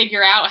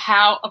figure out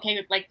how,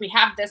 okay, like we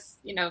have this,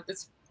 you know,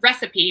 this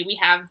recipe, we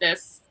have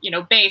this, you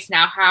know, base.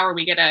 Now, how are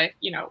we going to,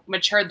 you know,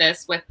 mature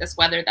this with this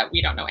weather that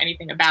we don't know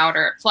anything about,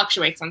 or it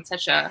fluctuates on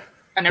such an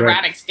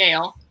erratic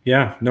scale?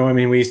 Yeah, no, I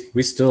mean, we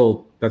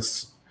still,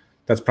 that's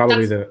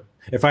probably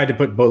if I had to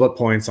put bullet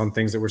points on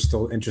things that we're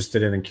still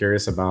interested in and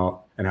curious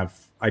about and have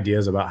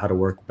ideas about how to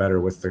work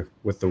better with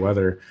the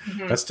weather,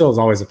 that still is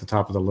always at the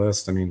top of the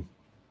list. I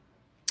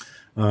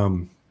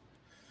mean,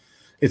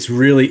 it's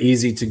really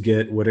easy to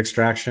get wood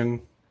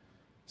extraction.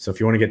 So if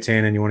you want to get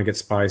tannin, you want to get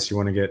spice, you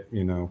want to get,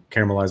 you know,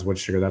 caramelized wood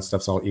sugar, that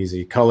stuff's all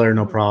easy. Color,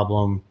 no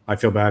problem. I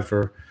feel bad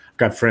I've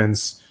got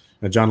friends,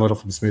 John Little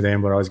from Smooth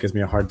Ambler always gives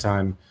me a hard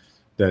time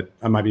that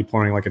I might be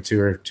pouring like a 2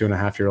 or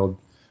 2.5-year-old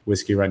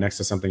whiskey right next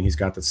to something he's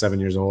got that's 7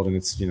 years old and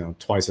it's, you know,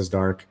 twice as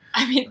dark.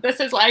 I mean, this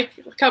is like,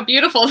 look how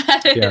beautiful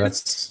that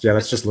is.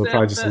 That's just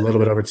probably just a little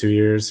bit over 2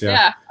 years.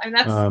 I mean,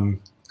 that's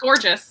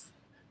gorgeous.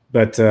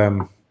 But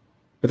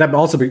that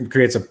also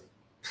creates a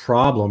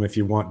problem if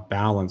you want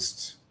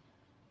balanced,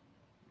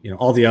 you know,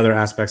 all the other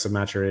aspects of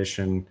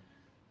maturation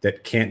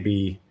that can't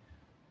be,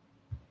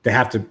 they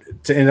have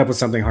to end up with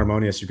something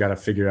harmonious. You've got to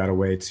figure out a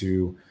way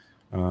to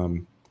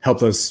help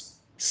those,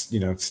 you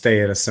know,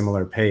 stay at a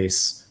similar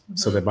pace,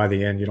 so that by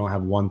the end you don't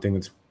have one thing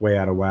that's way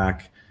out of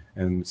whack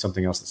and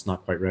something else that's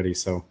not quite ready.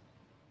 So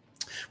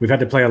we've had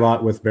to play a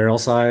lot with barrel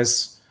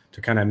size to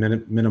kind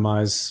of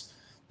minimize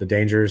the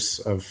dangers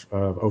of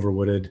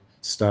overwooded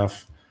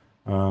stuff.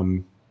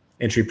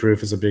 Entry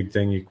proof is a big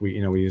thing we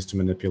use to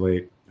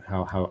manipulate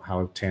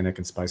how tannic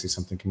and spicy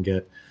something can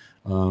get.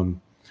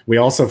 We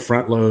also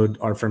front load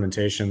our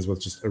fermentations with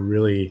just a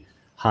really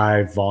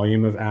high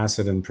volume of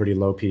acid and pretty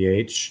low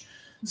pH,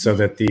 so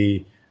that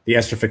the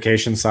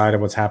esterification side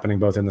of what's happening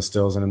both in the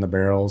stills and in the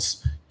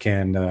barrels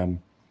can,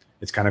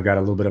 it's kind of got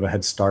a little bit of a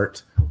head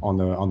start on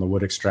the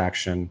wood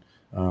extraction,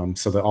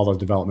 so that all the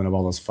development of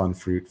all those fun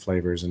fruit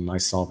flavors and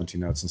nice solventy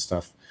notes and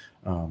stuff.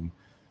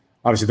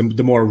 Obviously,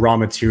 the more raw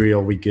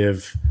material we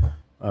give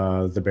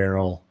the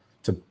barrel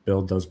to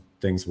build those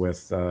things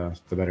with, the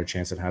better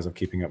chance it has of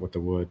keeping up with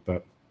the wood.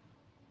 But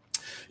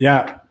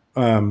yeah,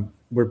 I'm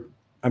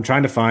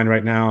trying to find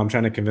right now, I'm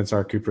trying to convince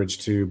our cooperage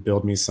to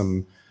build me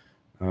some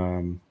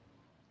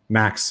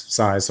max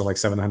size, so like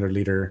 700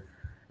 liter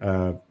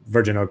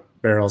virgin oak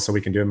barrels, so we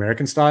can do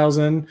American styles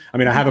in. I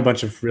mean, I have a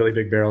bunch of really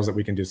big barrels that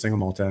we can do single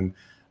malt in,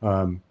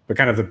 but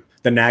kind of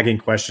the nagging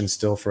question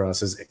still for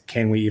us is,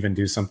 can we even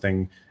do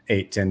something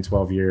 8, 10,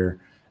 12 year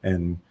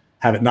and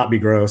have it not be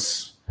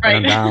gross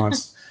and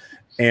unbalanced,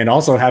 and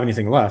also have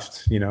anything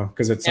left, you know,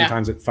 because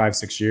sometimes at 5,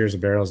 6 years, a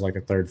barrel is like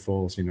a third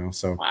full, you know,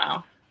 so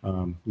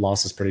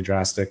loss is pretty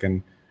drastic,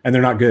 and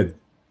they're not good.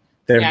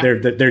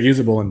 They're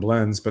usable in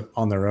blends, but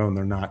on their own,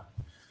 they're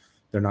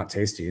not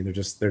tasty.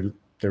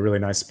 They're really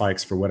nice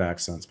spikes for wood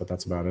accents, but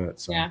that's about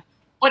it. So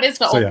what is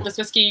the oldest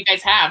whiskey you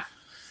guys have?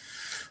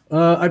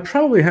 I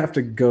probably have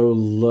to go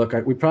look.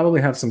 We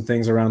probably have some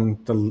things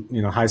around the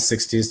high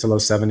 60s to low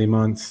 70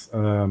 month.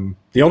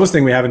 The oldest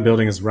thing we have in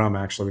building is rum.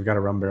 Actually, we've got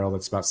a rum barrel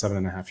that's about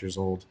 7.5 years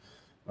old,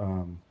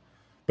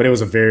 but it was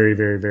a very,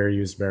 very, very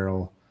used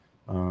barrel.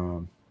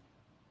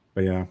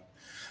 But you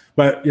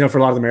know, for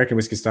a lot of the American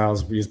whiskey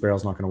styles, used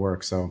barrel's not going to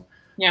work. So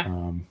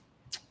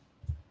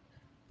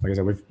like I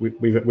said,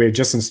 we've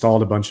just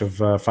installed a bunch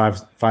of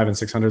 5 and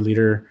 600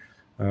 liter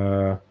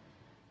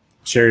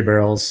sherry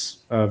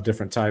barrels of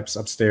different types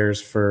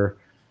upstairs for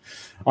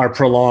our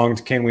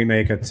prolonged, can we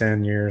make a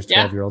 10 years,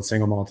 12-year-old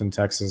single malt in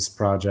Texas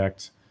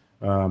project.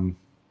 And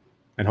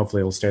and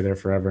hopefully it'll stay there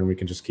forever and we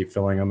can just keep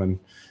filling them, and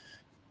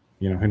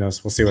who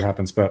knows, we'll see what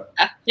happens. But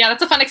yeah,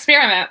 that's a fun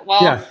experiment.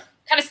 Well, yeah.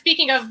 Kind of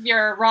speaking of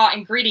your raw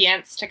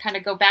ingredients, to kind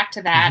of go back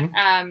to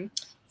that.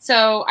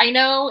 So I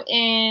know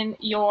can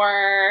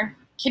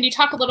you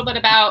talk a little bit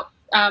about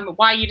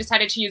why you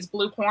decided to use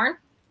blue corn?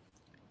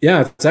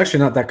 Yeah, it's actually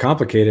not that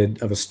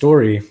complicated of a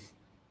story.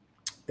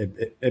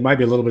 It might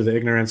be a little bit of the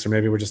ignorance, or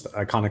maybe we're just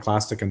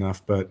iconoclastic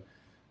enough, but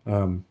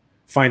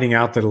finding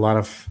out that a lot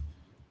of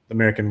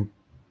American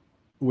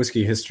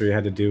whiskey history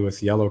had to do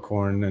with yellow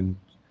corn, and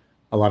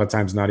a lot of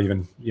times not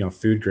even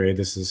food grade.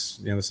 This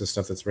is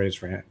stuff that's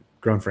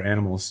grown for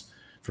animals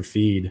for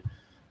feed.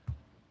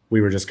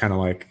 We were just kind of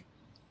like,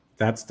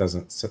 that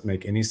doesn't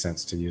make any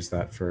sense to use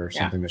that for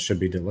something that should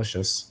be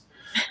delicious.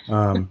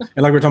 And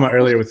like we were talking about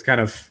earlier, with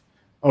kind of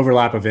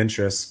overlap of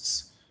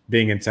interests,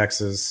 being in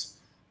Texas,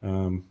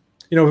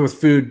 with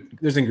food,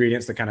 there's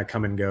ingredients that kind of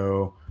come and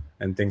go,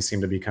 and things seem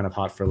to be kind of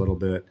hot for a little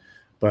bit.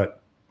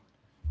 But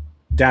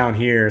down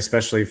here,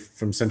 especially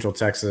from Central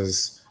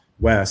Texas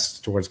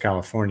west towards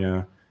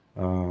California,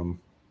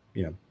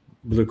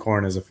 blue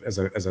corn as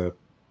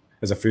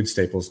a food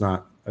staple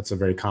that's a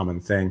very common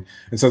thing.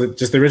 And so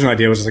just the original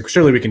idea was just like,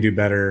 surely we can do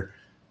better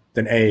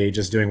than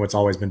just doing what's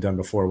always been done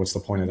before. What's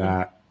the point of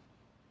that?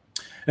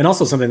 And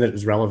also something that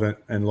is relevant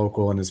and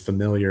local and is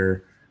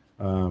familiar.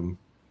 It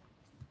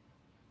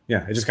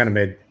just kind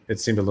of it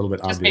seemed a little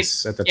bit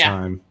obvious at the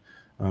time.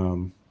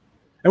 And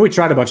we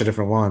tried a bunch of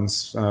different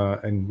ones,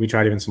 and we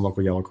tried even some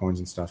local yellow corns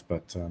and stuff,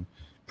 but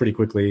pretty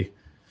quickly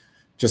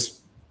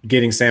just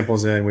getting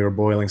samples in, we were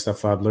boiling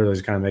stuff up, literally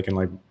just kind of making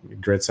like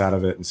grits out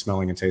of it and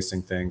smelling and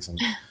tasting things, and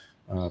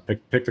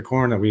pick the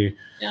corn that we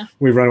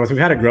run with. We've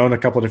had it grown a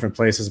couple of different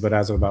places, but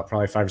as of about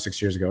probably 5 or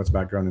 6 years ago, it's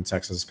about grown in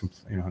Texas,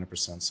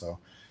 100%. So,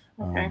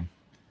 okay.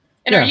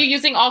 And are you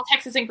using all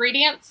Texas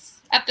ingredients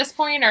at this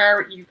point,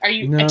 or are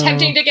you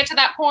attempting to get to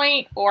that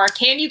point, or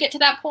can you get to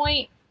that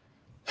point?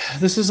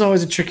 This is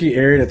always a tricky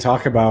area to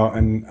talk about,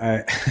 and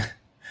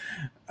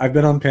I've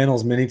been on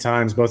panels many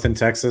times, both in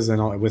Texas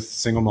and with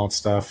single malt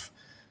stuff,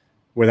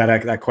 where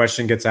that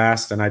question gets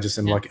asked, and I just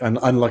am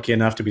unlucky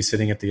enough to be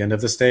sitting at the end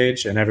of the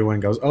stage, and everyone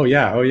goes, "Oh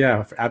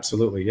yeah,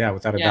 absolutely, yeah,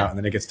 without a doubt." And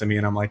then it gets to me,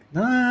 and I'm like,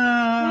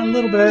 "Nah, a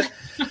little bit."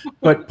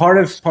 But part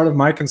of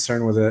my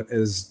concern with it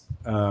is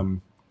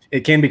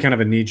it can be kind of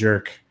a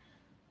knee-jerk,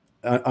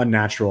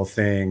 unnatural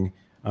thing,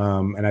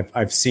 and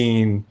I've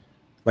seen,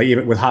 like,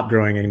 even with hop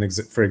growing,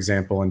 for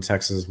example, in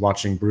Texas,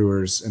 watching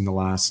brewers during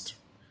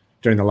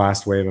the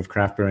last wave of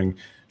craft brewing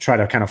try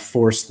to kind of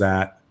force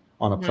that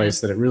on a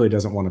place that it really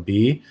doesn't want to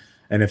be.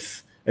 And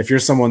if you're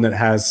someone that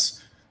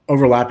has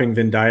overlapping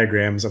Venn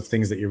diagrams of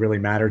things that really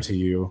matter to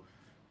you,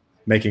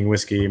 making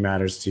whiskey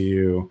matters to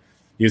you,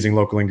 using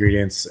local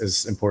ingredients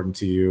is important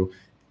to you,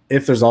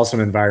 if there's also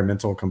an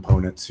environmental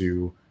component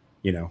to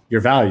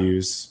your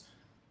values,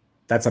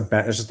 that's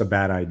just a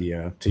bad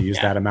idea to use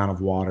that amount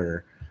of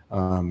water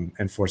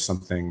and for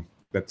something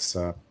that's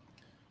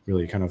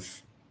really kind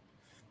of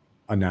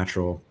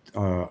unnatural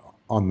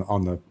on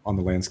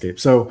the landscape.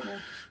 So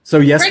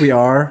yes, we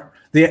are.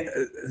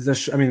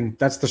 I mean,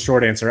 that's the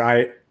short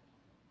answer.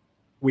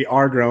 We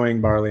are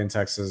growing barley in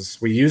Texas.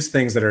 We use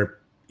things that are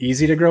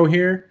easy to grow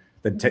here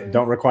that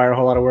don't require a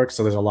whole lot of work.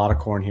 So there's a lot of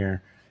corn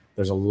here.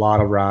 There's a lot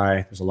of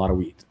rye. There's a lot of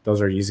wheat. Those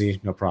are easy,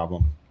 no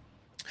problem.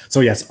 So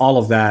yes, all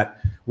of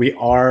that. We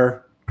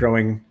are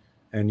growing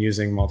and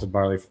using malted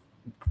barley,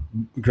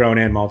 grown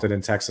and malted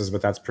in Texas,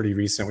 but that's pretty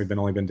recent. We've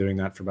only been doing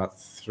that for about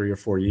 3 or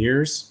 4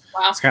 years.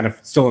 Wow. It's kind of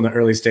still in the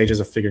early stages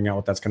of figuring out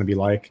what that's going to be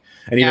like.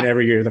 And even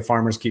every year, the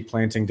farmers keep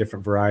planting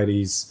different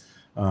varieties,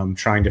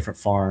 trying different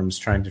farms,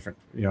 trying different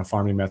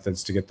farming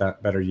methods to get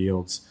that better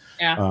yields.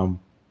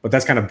 But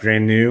that's kind of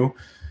brand new.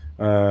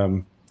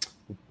 A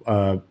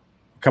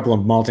couple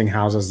of malting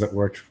houses that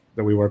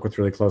we work with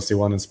really closely.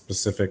 One in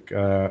specific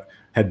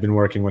had been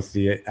working with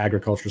the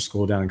agriculture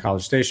school down in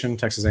College Station,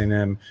 Texas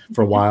A&M,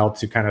 for a while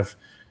to kind of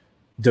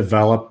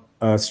develop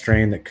a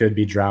strain that could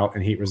be drought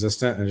and heat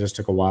resistant, and it just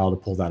took a while to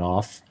pull that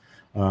off.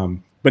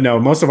 But no,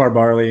 most of our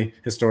barley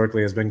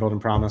historically has been Golden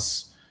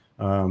Promise,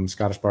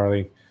 Scottish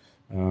barley.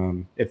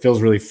 It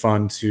feels really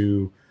fun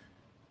to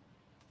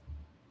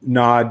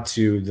nod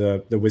to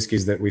the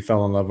whiskeys that we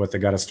fell in love with that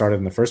got us started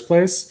in the first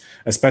place,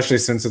 especially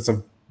since it's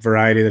a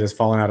variety that has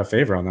fallen out of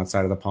favor on that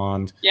side of the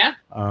pond.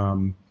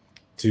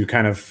 To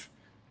kind of,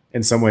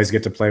 in some ways,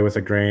 get to play with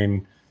a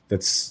grain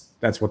that's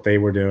what they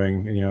were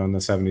doing, in the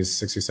 70s,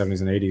 60s,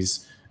 70s, and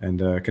 80s,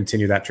 and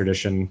continue that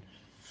tradition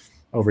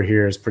over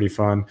here is pretty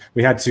fun.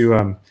 We have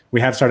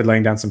started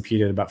laying down some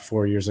peat about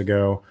 4 years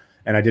ago,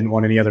 and I didn't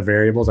want any other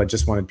variables. I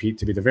just wanted peat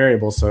to be the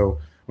variable. So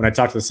when I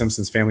talked to the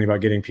Simpsons family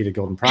about getting peated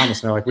Golden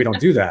Promise, they're like, "We don't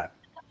do that."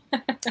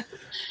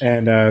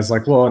 And I was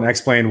like, well, and I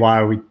explained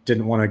why we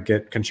didn't want to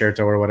get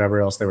Concerto or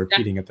whatever else they were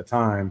peating at the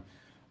time.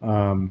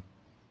 And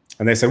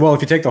they said, well,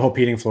 if you take the whole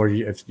peating floor,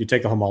 if you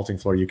take the whole malting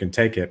floor, you can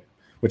take it,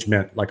 which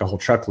meant like a whole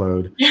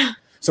truckload.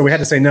 So we had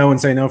to say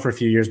no for a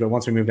few years. But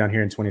once we moved down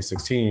here in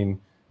 2016, it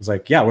was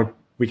like, yeah,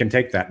 we can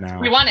take that now.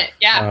 We want it.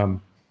 Yeah.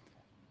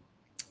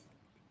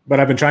 But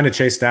I've been trying to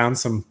chase down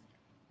some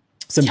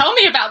Tell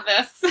me about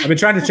this. I've been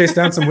trying to chase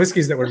down some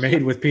whiskeys that were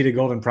made with peated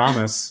golden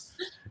promise,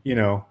 you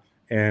know,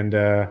 and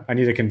I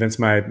need to convince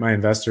my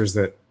investors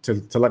that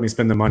to let me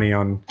spend the money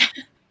on,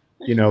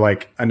 you know,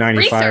 like a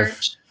 95.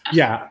 Research.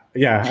 Yeah.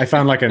 I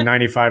found like a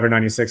 95 or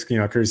 96, you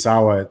know,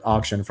 Kurosawa at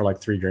auction for like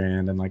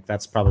 $3,000, and like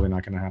that's probably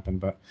not going to happen.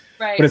 But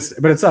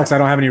it sucks. I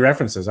don't have any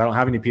references. I don't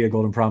have any peated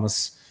golden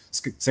promise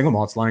single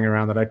malts lying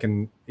around that I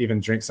can even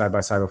drink side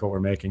by side with what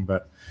we're making.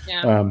 But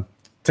to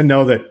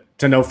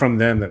know from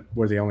them that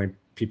we're the only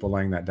people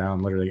laying that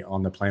down literally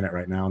on the planet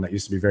right now, and that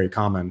used to be very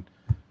common,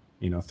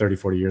 you know, 30,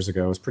 40 years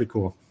ago, is pretty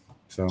cool.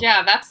 So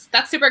yeah,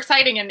 that's super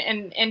exciting.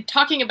 And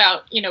talking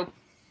about, you know,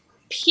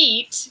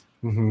 peat.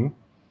 Mm-hmm.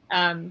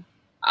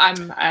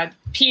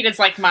 Peat is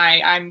like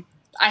I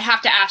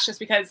have to ask just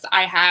because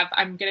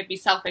I'm going to be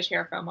selfish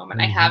here for a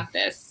moment. Mm-hmm. I have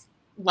this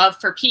love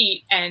for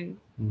peat and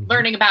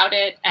learning about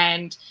it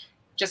and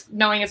just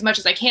knowing as much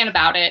as I can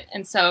about it.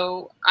 And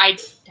so I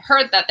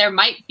heard that there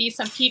might be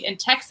some peat in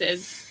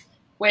Texas,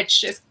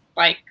 which is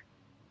like,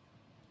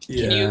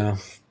 yeah.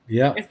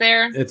 Is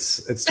there?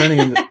 It's turning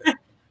into,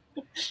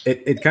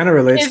 it kind of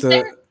relates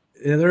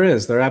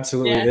there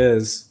absolutely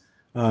is.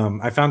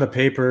 I found a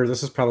paper,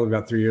 this is probably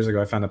about 3 years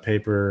ago. I found a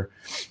paper,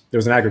 there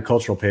was an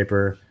agricultural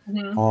paper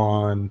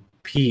on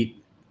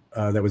peat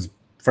that was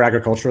for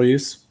agricultural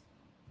use.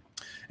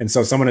 And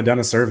so someone had done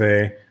a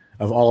survey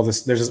of all of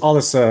this. There's all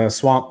this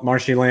swamp,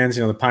 marshy lands,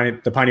 you know,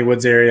 the Piney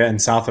Woods area,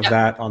 and south of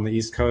that on the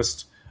east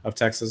coast of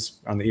Texas,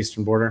 on the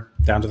eastern border,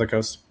 down to the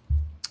coast.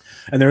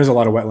 And there is a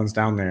lot of wetlands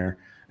down there.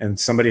 And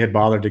somebody had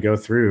bothered to go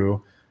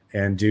through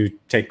and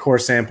take core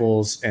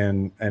samples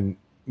and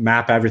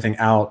map everything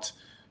out,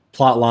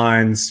 plot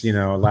lines, you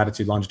know,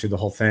 latitude, longitude, the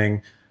whole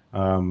thing.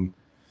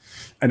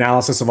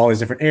 Analysis of all these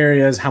different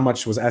areas, how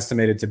much was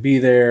estimated to be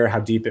there, how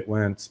deep it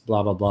went,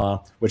 blah, blah,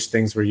 blah, which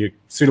things were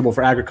suitable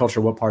for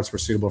agriculture, what parts were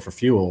suitable for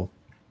fuel.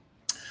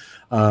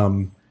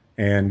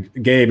 And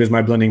Gabe is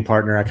my blending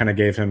partner. I kind of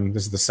gave him,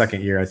 this is the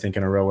second year, I think,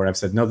 in a row where I've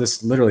said, no,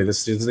 this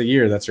is the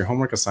year, that's your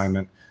homework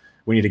assignment.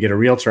 We need to get a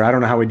realtor. I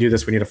don't know how we do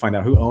this. We need to find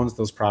out who owns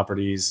those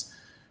properties.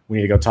 We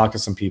need to go talk to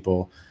some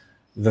people.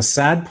 The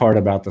sad part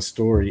about the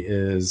story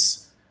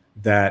is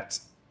that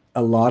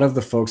a lot of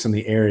the folks in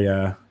the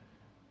area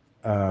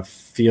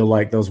feel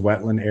like those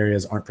wetland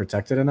areas aren't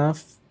protected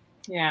enough.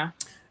 Yeah.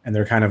 And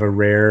they're kind of a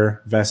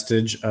rare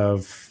vestige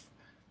of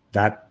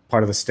that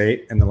part of the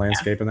state and the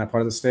landscape in that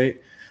part of the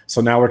state. So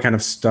now we're kind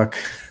of stuck.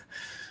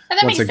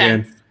 Once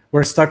again,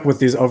 we're stuck with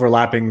these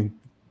overlapping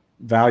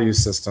value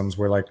systems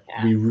where like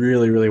we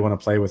really, really want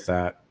to play with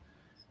that.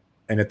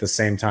 And at the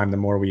same time, the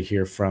more we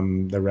hear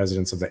from the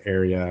residents of the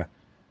area,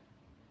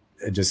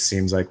 it just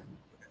seems like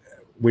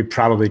we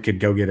probably could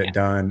go get it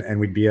done, and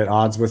we'd be at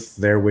odds with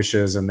their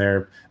wishes and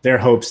their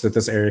hopes that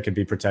this area could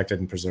be protected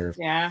and preserved.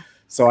 Yeah.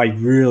 So I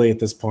really, at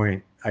this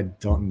point, I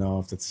don't know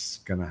if that's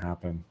going to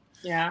happen.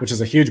 Yeah. Which is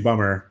a huge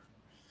bummer.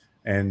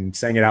 And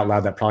saying it out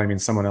loud, that probably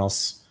means someone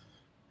else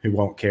who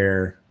won't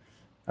care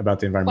about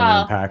the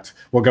environmental impact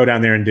will go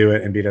down there and do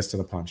it and beat us to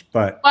the punch.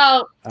 But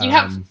you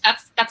have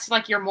that's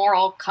like your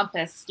moral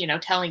compass, you know,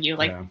 telling you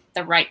like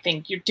the right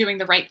thing. You're doing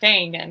the right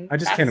thing, and I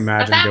just can't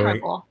imagine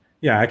going.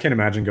 Yeah, I can't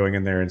imagine going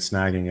in there and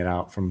snagging it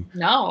out from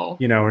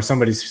you know, or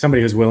somebody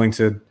who's willing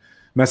to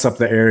mess up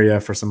the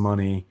area for some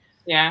money.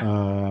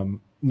 Yeah.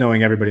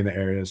 Knowing everybody in the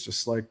area is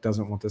just like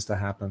doesn't want this to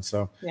happen.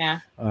 So yeah.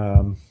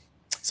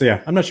 So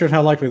yeah, I'm not sure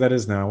how likely that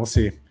is now. We'll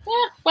see.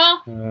 Yeah.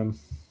 Well.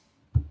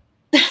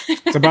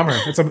 It's a bummer.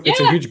 It's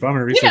a huge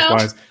bummer research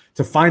wise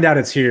to find out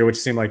it's here, which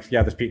seemed like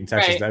there's peat in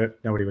Texas.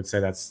 Nobody would say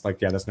that's like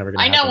that's never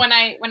gonna happen. I know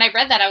when I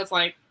read that I was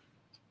like,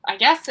 I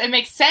guess it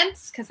makes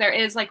sense because there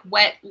is like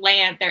wet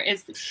land. There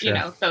is you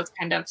know those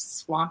kind of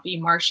swampy,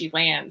 marshy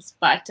lands,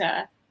 but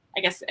I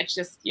guess it's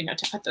just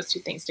to put those two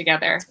things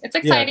together. It's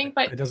exciting,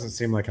 but it doesn't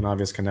seem like an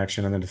obvious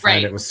connection. And then to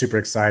find it was super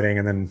exciting,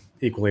 and then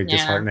equally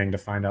disheartening to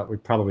find out we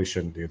probably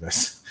shouldn't do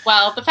this.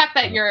 Well, the fact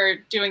that you're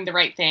doing the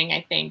right thing,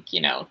 I think,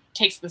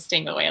 takes the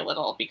sting away a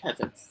little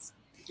because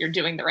you're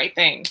doing the right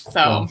thing.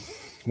 So,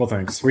 well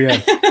thanks. We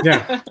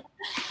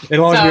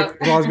it'll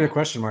always be a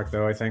question mark,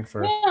 though. I think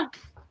for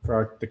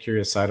the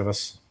curious side of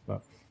us.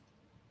 But,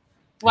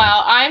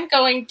 well, I'm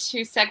going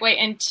to segue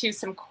into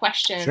some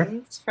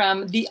questions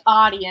from the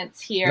audience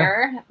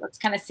here. Yeah. Let's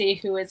kind of see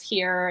who is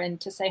here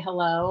and to say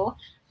hello.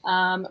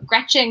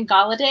 Gretchen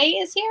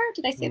Galladay is here.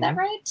 Did I say that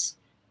right?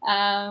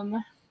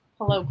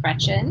 Hello,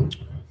 Gretchen.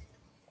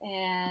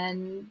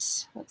 And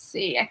let's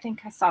see. I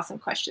think I saw some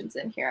questions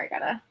in here. I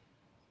gotta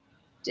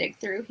dig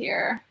through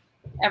here.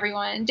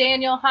 Everyone.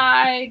 Daniel,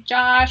 hi.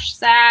 Josh,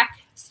 Zach,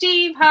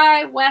 Steve,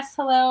 hi. Wes,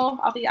 hello.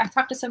 I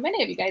talked to so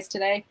many of you guys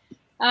today.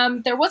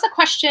 There was a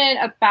question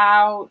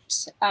about,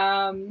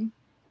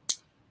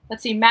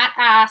 let's see, Matt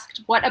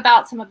asked, what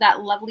about some of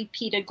that lovely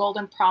peated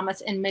golden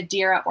promise in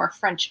Madeira or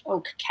French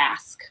oak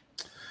cask?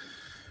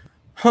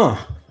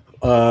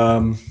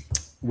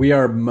 We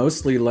are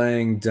mostly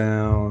laying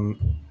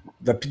down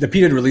the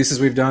peated releases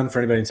we've done. For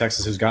anybody in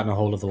Texas who's gotten a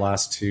hold of the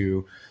last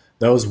two,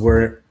 those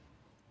were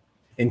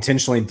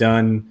intentionally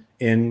done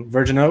in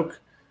virgin oak.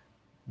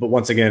 but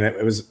once again,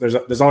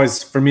 there's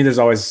always, for me, there's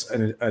always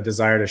a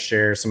desire to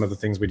share some of the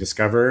things we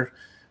discover,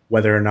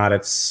 whether or not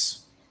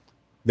it's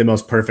the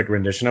most perfect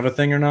rendition of a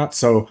thing or not.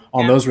 So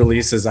on those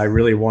releases, I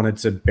really wanted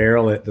to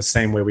barrel it the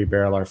same way we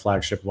barrel our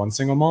flagship one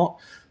single malt,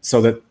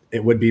 so that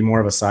it would be more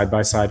of a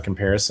side-by-side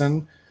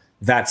comparison.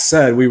 That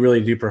said, we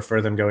really do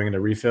prefer them going into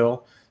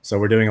refill. So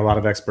we're doing a lot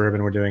of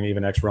ex-bourbon. We're doing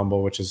even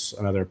ex-rumble, which is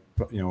another,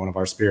 one of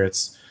our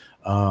spirits.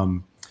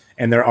 And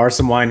there are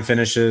some wine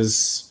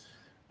finishes.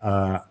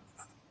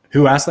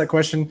 Who asked that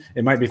question?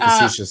 It might be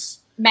facetious.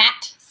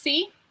 Matt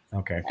C.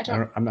 Okay.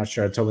 I'm not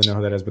sure I totally know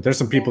who that is, but there's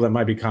some people that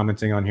might be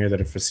commenting on here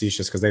that are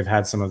facetious because they've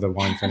had some of the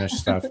wine finish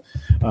stuff.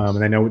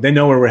 And they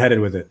know where we're headed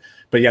with it.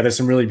 But yeah, there's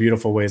some really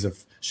beautiful ways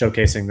of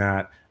showcasing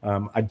that.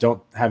 I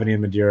don't have any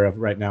in Madeira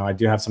right now. I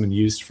do have some in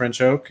used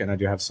French oak, and I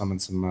do have some in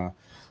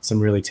some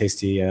really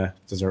tasty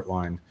dessert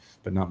wine,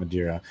 but not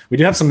Madeira. We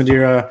do have some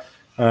Madeira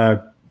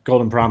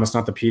Golden Promise,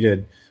 not the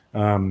peated.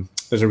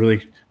 There's a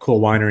really cool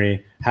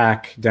winery,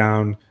 Hack,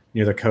 down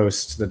near the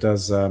coast that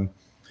does a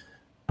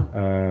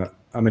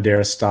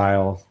Madeira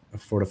style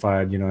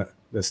fortified, the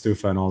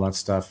stufa and all that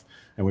stuff.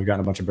 And we've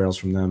gotten a bunch of barrels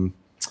from them.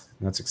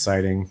 And that's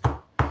exciting.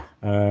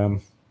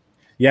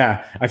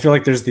 Yeah, I feel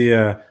like there's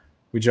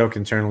we joke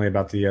internally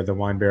about the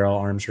wine barrel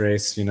arms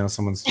race.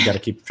 Someone's got to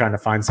keep trying to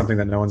find something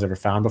that no one's ever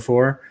found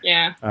before.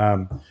 Yeah.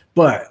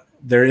 But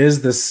there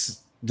is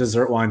this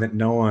dessert wine that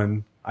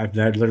I've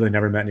literally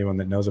never met anyone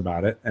that knows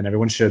about it, and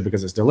everyone should,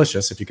 because it's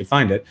delicious if you could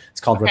find it. It's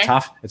called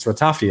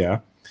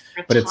Ratafia.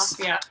 But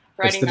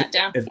writing that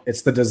down.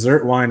 It's the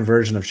dessert wine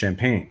version of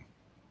champagne.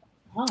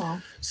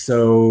 Oh.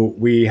 So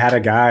we had a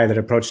guy that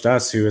approached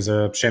us who is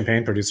a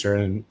champagne producer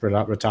and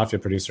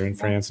Ratafia producer in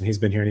France, and he's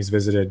been here and he's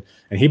visited,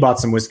 and he bought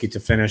some whiskey to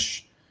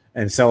finish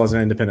and sell as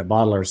an independent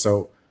bottler.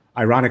 So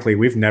ironically,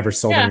 we've never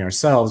sold any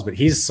ourselves, but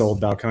he's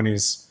sold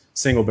Balcones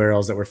single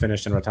barrels that were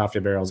finished in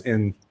Ratafia barrels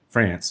in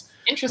France.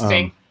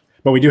 Interesting.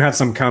 But we do have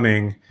some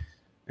coming.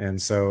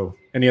 And so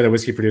any other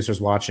whiskey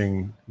producers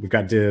watching, we've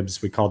got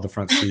dibs. We called the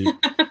front seat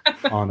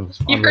on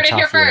You heard it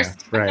here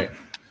first. Right.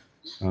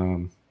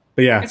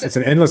 But yeah, it's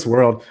an endless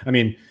world. I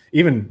mean,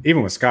 even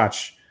with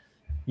Scotch,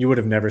 you would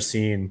have never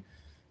seen,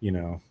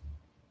 Moscatel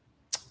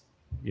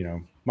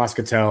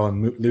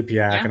and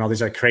Lupiac and all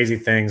these like crazy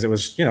things. It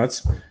was,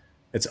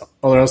 it's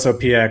Oloroso,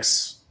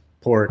 PX,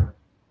 Port.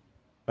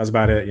 That's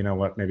about it.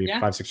 Maybe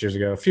 5-6 years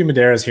ago. A few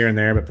Madeiras here and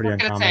there, but pretty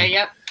uncommon.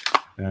 Yep.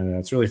 And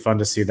it's really fun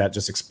to see that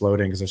just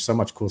exploding because there's so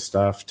much cool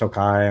stuff.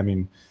 Tokai, I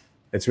mean,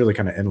 it's really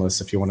kind of endless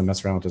if you want to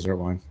mess around with dessert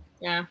wine.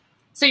 Yeah.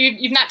 So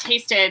you've not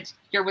tasted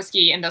your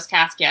whiskey in those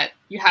casks yet.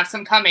 You have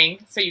some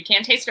coming, so you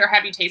can taste it, or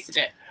have you tasted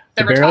it?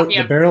 The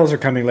barrels are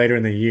coming later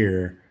in the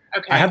year.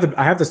 Okay. I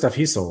have the stuff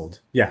he sold.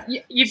 Yeah.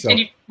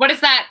 What is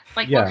that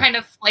like? Yeah. What kind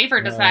of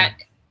flavor does that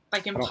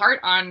like impart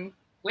on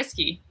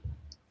whiskey?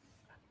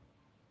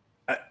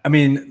 I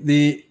mean,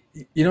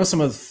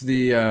 some of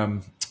the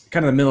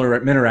kind of the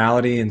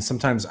minerality, and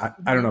sometimes I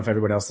don't know if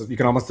everybody else.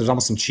 There's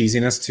almost some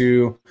cheesiness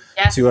to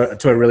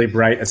a really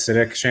bright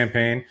acidic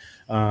champagne.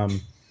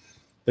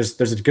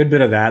 There's a good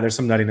bit of that. There's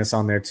some nuttiness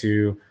on there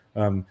too.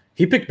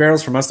 He picked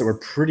barrels from us that were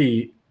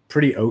pretty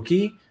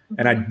oaky,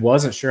 and I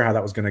wasn't sure how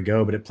that was going to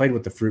go, but it played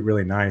with the fruit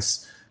really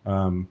nice.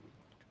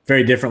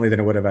 Very differently than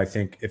it would have, I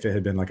think, if it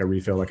had been like a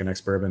refill, like an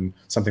ex-bourbon,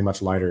 something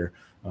much lighter.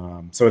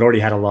 So it already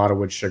had a lot of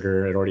wood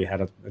sugar. It already had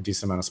a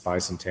decent amount of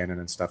spice and tannin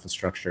and stuff and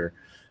structure.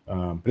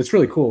 But it's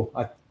really cool.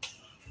 I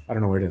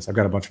don't know where it is. I've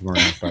got a bunch of them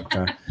around,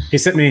 but he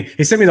sent me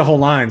the whole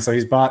line. So I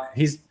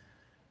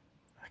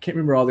can't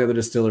remember all the other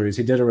distilleries.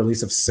 He did a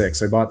release of 6.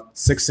 So I bought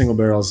 6 single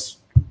barrels,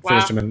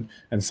 finished them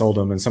and sold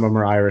them. And some of them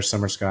are Irish,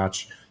 some are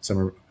Scotch, some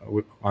are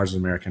ours is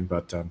American.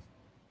 But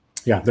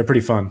yeah, they're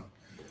pretty fun.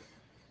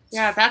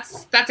 Yeah,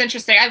 that's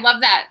interesting. I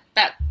love that.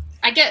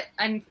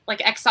 I'm like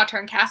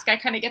ex-Sauterne cask. I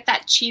kind of get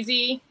that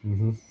cheesy,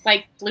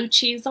 like blue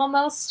cheese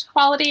almost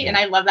quality, and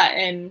I love that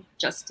in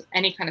just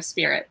any kind of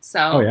spirit. So.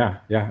 Oh yeah,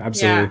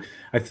 absolutely.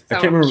 Yeah. I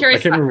can't remember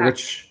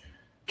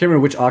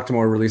which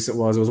Octomore release it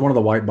was. It was one of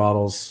the white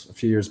bottles a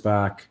few years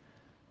back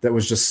that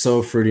was just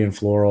so fruity and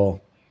floral.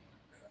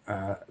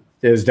 It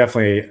was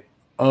definitely,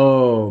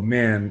 oh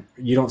man,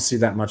 you don't see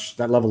that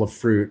level of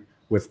fruit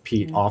with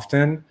peat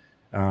often.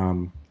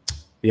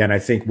 Yeah, and I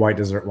think white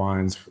dessert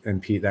wines and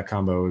peat, that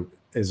combo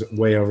is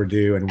way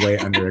overdue and way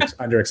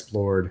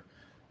underexplored.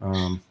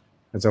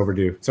 It's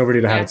overdue. It's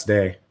overdue to have its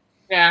day.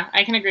 Yeah,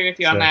 I can agree with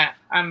you on that.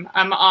 I'm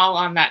all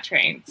on that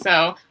train.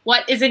 So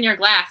what is in your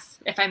glass,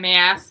 if I may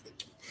ask?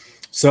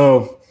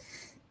 So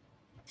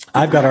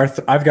I've got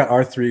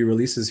our 3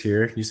 releases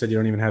here. You said you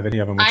don't even have any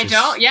of them. I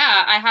don't.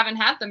 Yeah, I haven't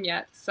had them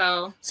yet.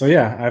 So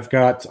yeah, I've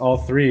got all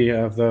 3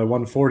 of the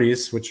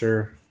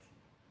 140s,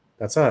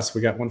 that's us.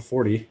 We got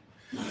 140.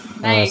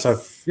 Nice.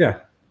 I've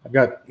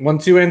got 1,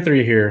 2, and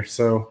 3 here.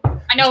 So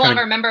I know a lot of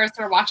our members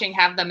who are watching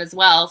have them as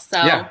well.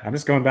 So yeah, I'm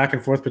just going back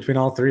and forth between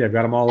all 3. I've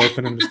got them all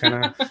open and just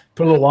kind of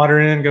put a little water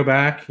in, go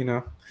back,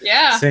 Yeah,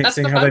 that's seeing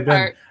the how fun they've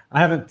part. been. I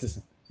haven't.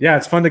 Yeah,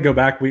 it's fun to go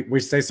back. We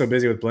stay so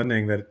busy with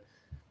blending that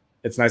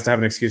it's nice to have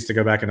an excuse to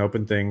go back and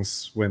open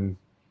things when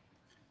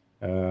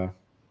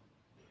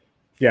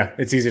yeah,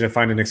 it's easy to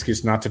find an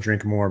excuse not to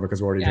drink more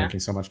because we're already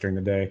drinking so much during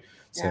the day.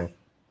 So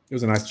it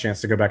was a nice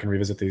chance to go back and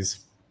revisit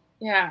these.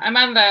 Yeah,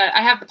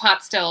 I have the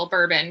pot still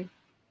bourbon,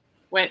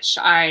 which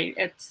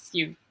it's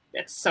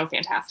so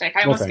fantastic.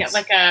 I almost get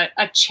like a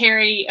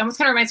cherry, almost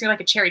kind of reminds me of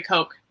like a cherry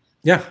Coke.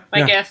 Yeah.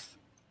 Like if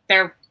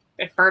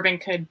bourbon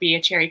could be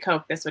a cherry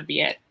Coke, this would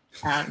be it.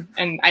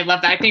 And I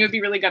love that. I think it would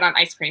be really good on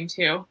ice cream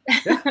too.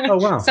 Yeah. Oh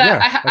wow. So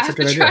I have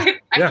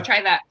to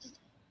try that.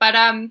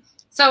 But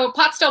so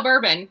pot still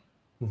bourbon.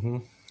 Mm-hmm.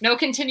 No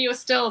continuous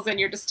stills in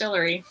your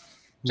distillery.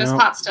 Just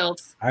pot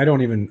stills. I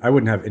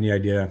wouldn't have any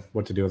idea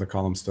what to do with a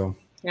column still.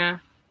 Yeah.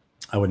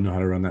 I wouldn't know how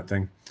to run that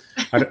thing.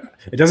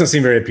 It doesn't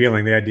seem very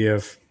appealing. The idea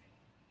of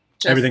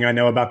everything I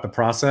know about the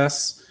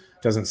process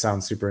doesn't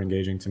sound super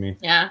engaging to me.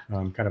 Yeah.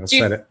 Kind of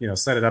set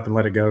it up and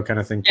let it go kind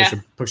of thing.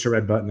 Push a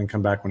red button and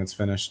come back when it's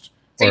finished.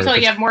 So you feel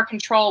like you have more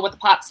control with the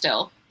pot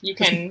still. You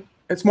can.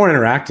 It's more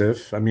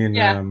interactive. I mean,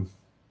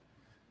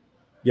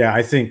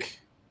 I think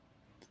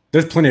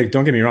there's plenty.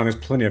 Don't get me wrong. There's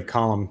plenty of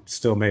column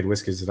still made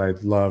whiskeys that I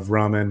love.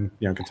 Rum and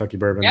Kentucky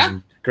bourbons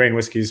and grain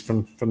whiskeys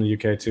from the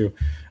UK too.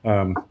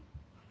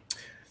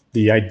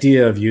 The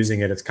idea of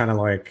using it, it's kind of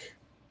like,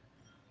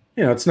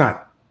 it's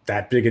not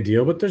that big a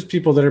deal, but there's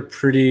people that are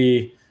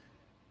pretty,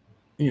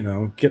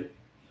 get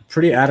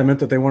pretty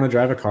adamant that they want to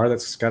drive a car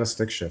that's got a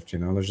stick shift.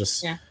 There's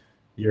just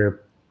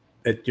you're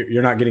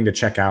not getting to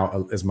check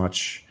out as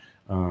much,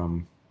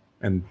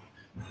 and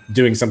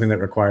doing something that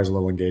requires a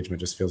little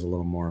engagement just feels a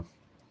little more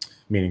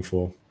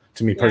meaningful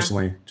to me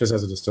personally, just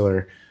as a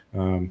distiller.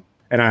 And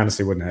I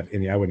honestly wouldn't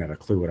have a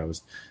clue what I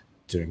was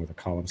doing with a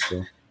column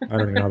still. I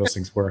don't even know how those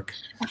things work.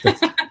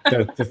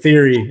 The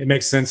theory, it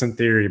makes sense in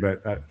theory,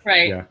 but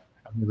and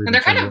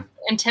they're kind of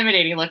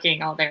intimidating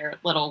looking, all their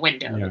little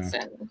windows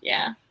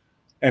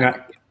and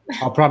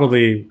I'll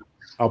probably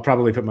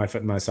put my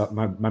foot in my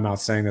mouth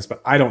saying this,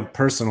 but I don't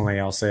personally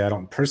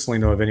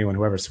know of anyone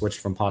who ever switched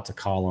from pot to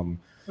column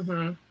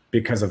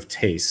because of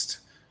taste.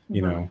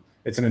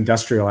 It's an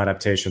industrial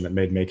adaptation that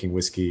made making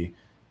whiskey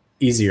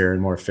easier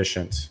and more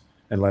efficient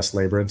and less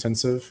labor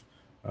intensive.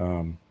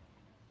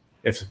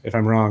 If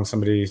I'm wrong,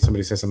 somebody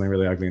say something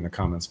really ugly in the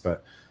comments,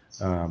 but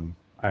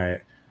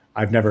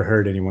I've never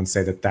heard anyone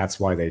say that that's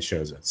why they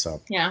chose it.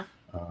 So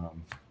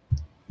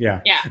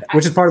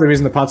which is part of the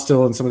reason the pot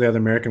still and some of the other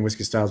American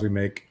whiskey styles we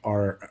make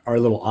are a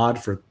little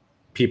odd for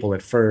people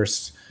at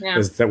first,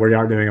 is that we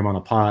are doing them on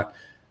a pot,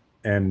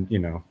 and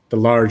the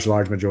large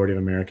majority of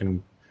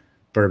American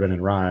bourbon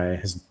and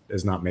rye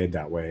is not made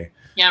that way.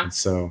 And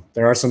so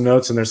there are some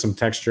notes and there's some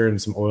texture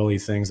and some oily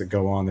things that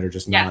go on that are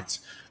just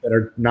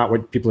not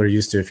what people are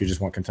used to if you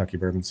just want Kentucky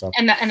bourbon. So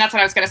and that's what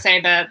I was going to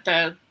say.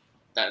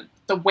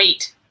 The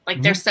weight,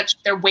 like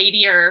they're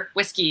weightier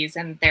whiskeys,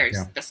 and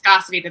there's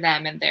viscosity to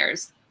them, and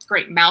there's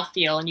great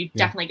mouthfeel, and you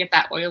definitely get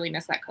that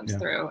oiliness that comes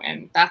through.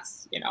 And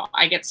that's,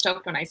 I get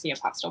stoked when I see a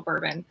pot still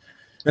bourbon.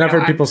 And I've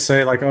heard people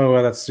say like, oh,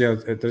 well, that's,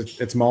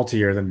 it's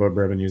maltier than what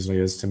bourbon usually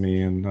is to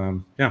me.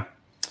 And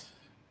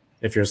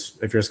if you're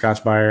a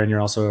Scotch buyer and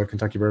you're also a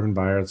Kentucky bourbon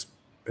buyer, if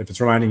it's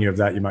reminding you of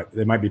that,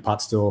 there might be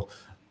pot still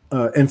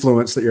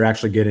influence that you're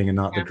actually getting and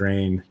not the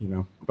grain,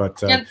 but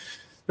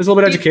there's a little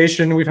bit of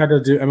education we have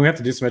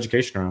to do some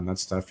education around that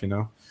stuff,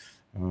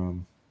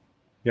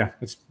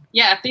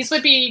 these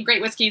would be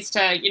great whiskeys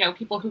to,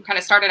 people who kind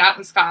of started out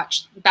in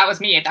Scotch. That was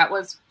me. That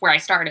was where I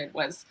started,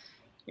 was,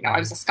 I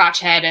was a Scotch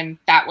head, and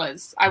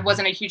I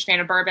wasn't a huge fan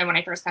of bourbon when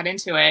I first got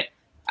into it,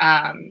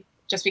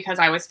 just because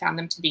I always found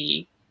them to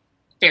be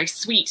very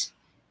sweet.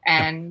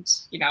 And,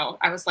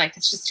 I was like,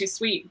 it's just too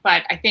sweet.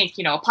 But I think,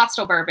 a pot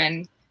still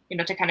bourbon,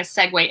 to kind of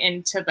segue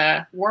into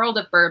the world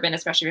of bourbon,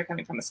 especially if you're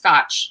coming from a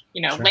Scotch,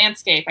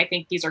 landscape, I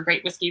think these are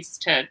great whiskeys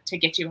to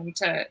get you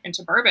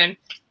into bourbon,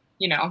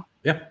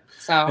 Yeah.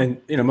 So,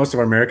 and, most of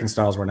our American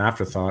styles were an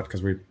afterthought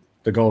because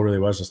the goal really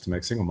was just to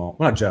make single malt.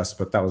 Well, not just,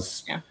 but that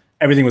was,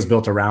 everything was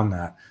built around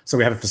that. So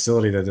we have a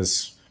facility that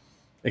is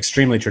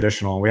extremely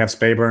traditional. We have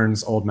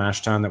Speyburns old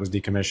mash tun that was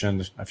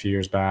decommissioned a few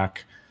years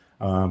back.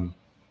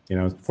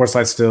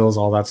 Forsyth stills,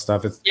 all that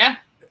stuff.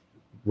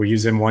 We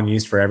use M1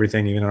 yeast for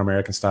everything, even in our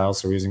American styles.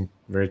 So we're using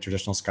very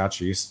traditional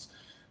Scotch yeast,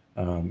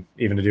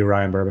 even to do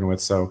rye and bourbon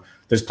with. So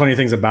there's plenty of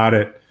things about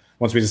it.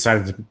 Once we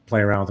decided to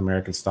play around with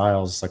American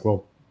styles, it's like,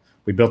 well,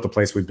 we built the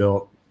place we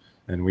built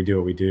and we do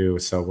what we do.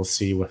 So we'll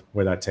see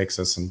where that takes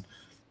us. And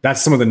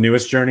that's some of the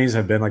newest journeys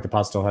have been, like the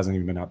pot still hasn't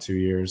even been out 2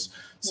 years.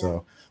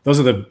 So those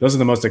are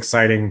the most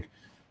exciting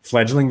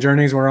fledgling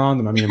journeys we're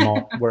on. I mean,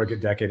 malt, we're a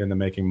good decade into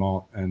making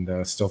malt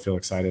and still feel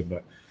excited,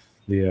 but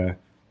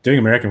doing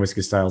American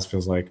whiskey styles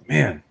feels like,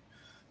 man,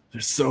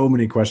 there's so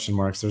many question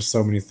marks. There's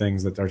so many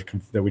things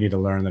that we need to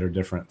learn that are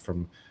different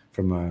from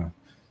some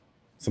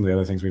of the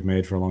other things we've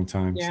made for a long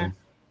time. Yeah.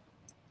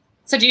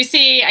 So do you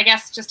see, I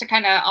guess, just to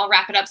kind of, I'll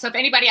wrap it up. So if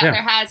anybody out there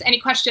has any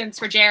questions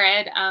for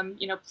Jared,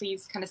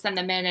 please kind of send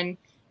them in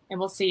and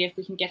we'll see if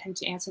we can get him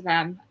to answer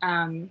them.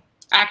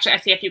 Actually, I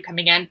see a few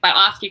coming in, but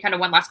I'll ask you kind of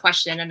one last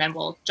question and then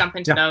we'll jump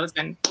into those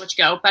and let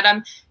you go. But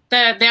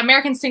the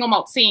American single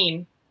malt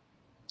scene,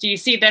 do you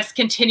see this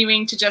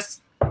continuing to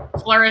just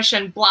flourish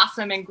and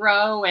blossom and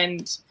grow?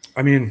 And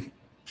I mean,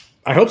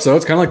 I hope so.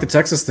 It's kind of like the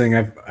Texas thing.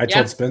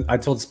 I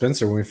told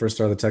Spencer when we first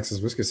started the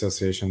Texas Whiskey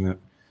Association that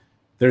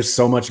there's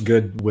so much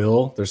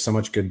goodwill, there's so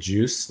much good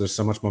juice, there's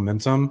so much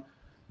momentum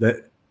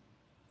that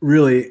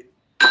really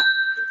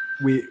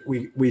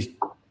we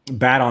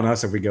bad on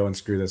us if we go and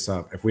screw this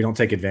up. If we don't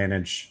take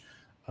advantage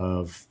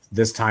of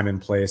this time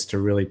and place to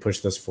really push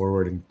this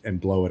forward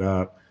and blow it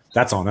up,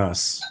 that's on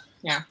us.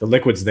 Yeah. The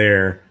liquid's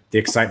there, the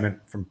excitement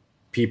from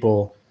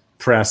people,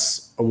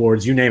 press,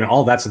 awards, you name it,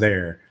 all that's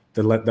there.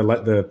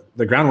 The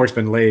groundwork's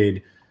been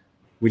laid.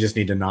 We just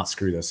need to not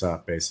screw this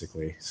up,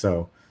 basically.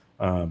 So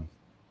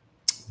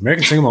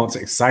American Single Malt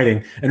is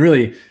exciting, and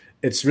really,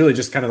 it's really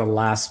just kind of the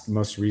last,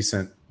 most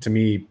recent, to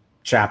me,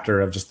 chapter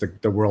of just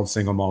the world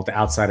single malt, the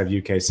outside of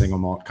UK single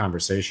malt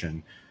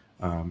conversation.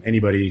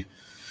 Anybody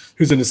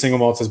who's into single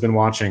malts has been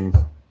watching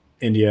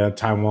India,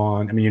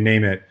 Taiwan, I mean, you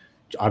name it,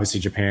 obviously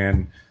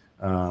Japan,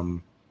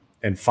 and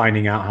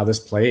finding out how this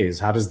plays.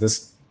 How does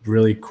this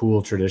really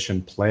cool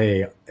tradition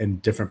play in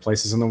different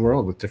places in the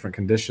world with different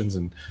conditions?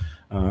 And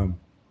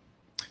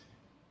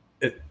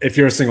if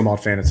you're a single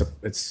malt fan,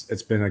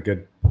 it's been a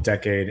good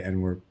decade,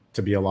 and we're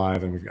to be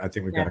alive, and I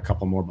think we've got a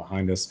couple more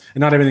behind us.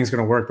 And not everything's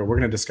going to work, but we're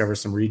going to discover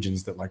some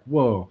regions that, like,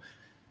 whoa,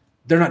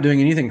 they're not doing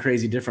anything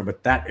crazy different,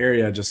 but that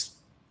area just,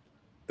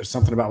 there's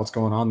something about what's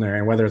going on there.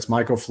 And whether it's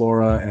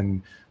microflora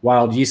and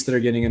wild yeast that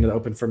are getting into the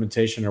open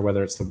fermentation, or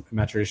whether it's the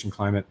maturation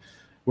climate,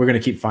 we're going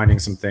to keep finding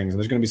some things. And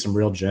there's going to be some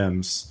real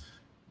gems,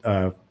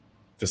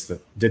 just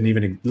that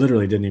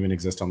literally didn't even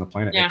exist on the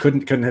planet. Yeah. It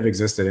couldn't have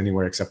existed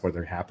anywhere except where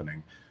they're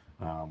happening.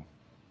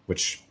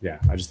 Which,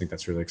 I just think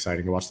that's really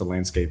exciting to watch the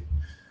landscape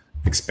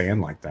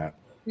expand like that.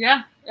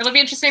 Yeah, it'll be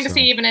interesting to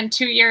see even in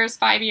 2 years,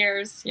 5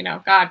 years,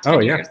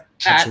 10 years.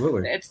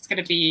 Absolutely. It's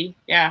going to be,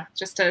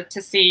 just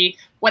to see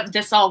what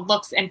this all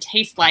looks and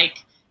tastes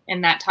like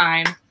in that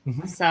time.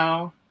 Mm-hmm.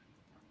 So,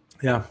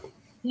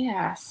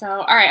 yeah. So,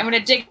 all right, I'm going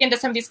to dig into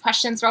some of these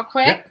questions real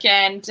quick. Yep.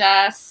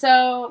 And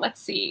so let's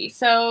see.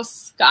 So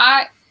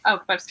Sky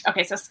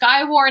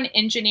Warren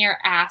Engineer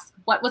asked,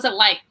 what was it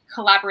like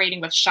collaborating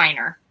with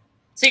Shiner?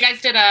 So you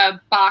guys did a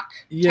Bach.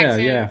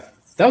 Yeah.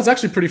 That was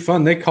actually pretty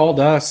fun. They called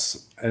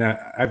us, and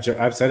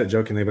I've said it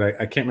jokingly, but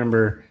I can't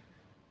remember.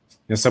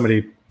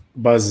 Somebody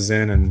buzzes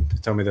in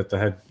and told me that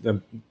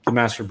the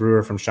master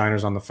brewer from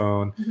Shiner's on the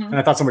phone, mm-hmm. and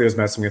I thought somebody was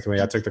messing with me.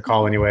 I took the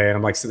call anyway, and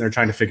I'm like sitting there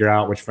trying to figure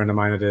out which friend of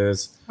mine it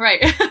is.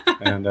 Right.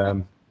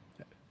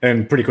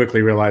 and pretty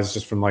quickly realized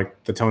just from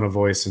like the tone of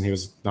voice, and he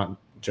was not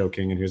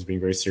joking, and he was being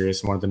very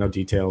serious and wanted to know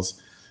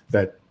details,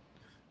 that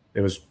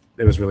it was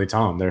really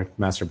Tom, their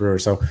master brewer.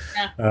 So.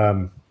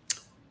 Yeah.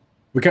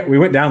 We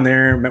went down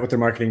there, met with their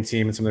marketing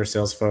team and some of their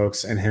sales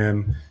folks and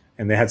him,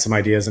 and they had some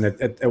ideas. And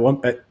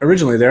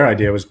originally their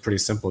idea was pretty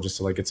simple, just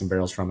to like get some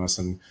barrels from us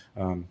and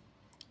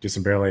do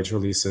some barrel age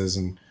releases.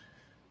 And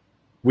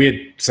we had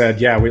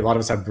said, a lot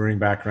of us have brewing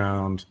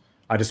background.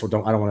 I don't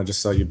want to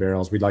just sell you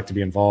barrels. We'd like to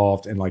be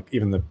involved in like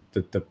even the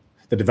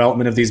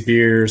development of these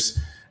beers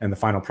and the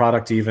final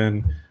product,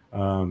 even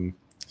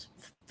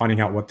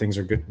finding out what things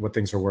are good, what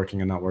things are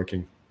working and not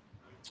working.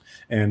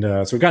 And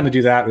so we've gotten to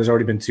do that. There's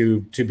already been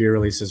two beer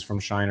releases from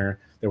Shiner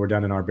that were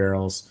done in our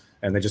barrels,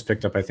 and they just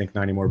picked up, I think,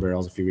 90 more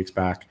barrels a few weeks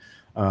back.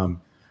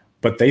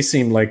 But they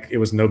seemed like it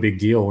was no big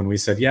deal when we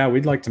said,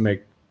 we'd like to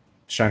make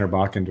Shiner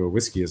Bock into a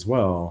whiskey as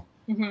well.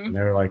 Mm-hmm. And they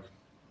were like,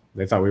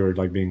 they thought we were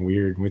like being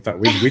weird. And we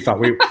thought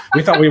we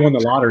won the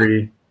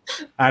lottery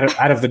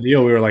out of the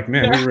deal. We were like,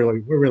 man,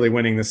 we're really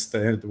winning this.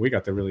 We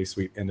got the really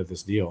sweet end of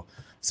this deal.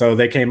 So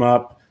they came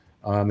up.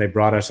 They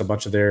brought us a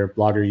bunch of their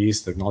lager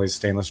yeast and all these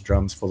stainless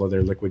drums full of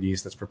their liquid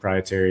yeast that's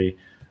proprietary.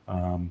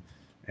 We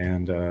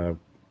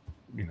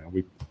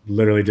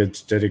literally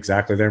did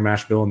exactly their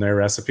mash bill and their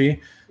recipe.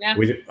 Yeah.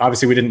 We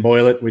didn't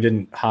boil it. We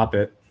didn't hop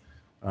it.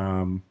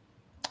 And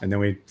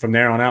then from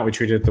there on out, we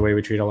treated it the way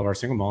we treat all of our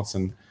single malts.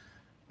 And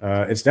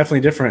it's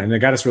definitely different. And it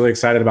got us really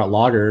excited about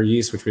lager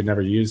yeast, which we'd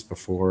never used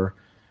before,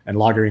 and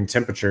lagering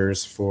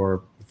temperatures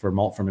for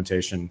malt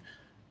fermentation.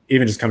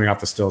 Even just coming off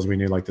the stills, we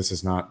knew like this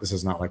is not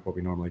like what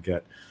we normally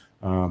get.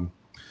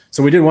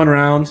 So we did one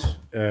round.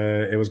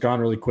 It was gone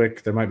really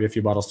quick. There might be a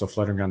few bottles still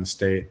fluttering around the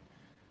state.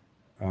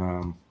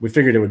 We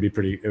figured it would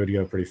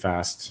go pretty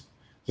fast.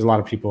 There's a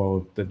lot of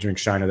people that drink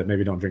Shiner that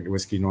maybe don't drink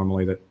whiskey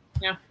normally, that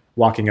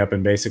walking up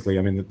and basically,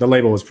 I mean, the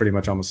label was pretty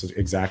much almost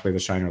exactly the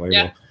Shiner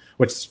label,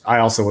 which I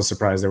also was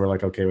surprised they were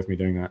like okay with me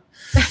doing that.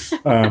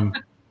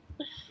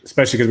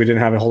 Especially because we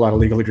didn't have a whole lot of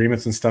legal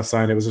agreements and stuff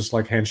signed. It was just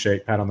like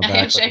handshake, pat on the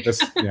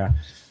back.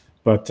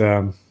 But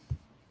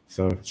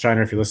so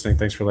Shiner, if you're listening,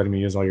 thanks for letting me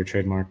use all your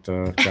trademarked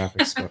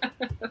graphics.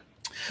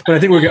 But I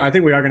think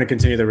we are going to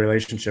continue the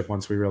relationship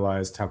once we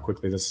realized how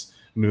quickly this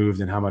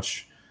moved and how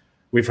much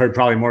we've heard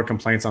probably more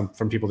complaints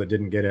from people that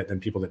didn't get it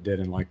than people that did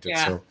and liked it.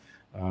 Yeah. So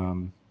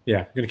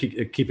we're going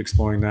to keep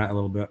exploring that a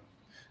little bit.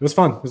 It was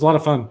fun. It was a lot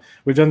of fun.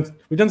 We've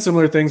done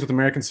similar things with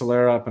American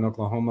Solera up in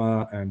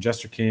Oklahoma and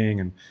Jester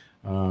King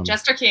and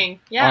Jester King.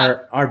 Yeah.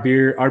 Our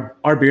beer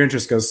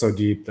interest goes so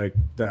deep. Like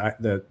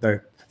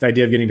the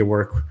idea of getting to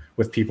work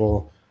with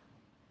people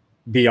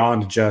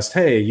beyond just,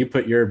 hey, you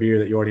put your beer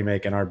that you already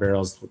make in our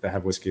barrels that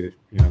have whiskey that,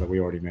 you know, that we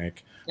already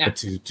make. Yeah. But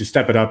to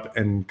step it up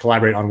and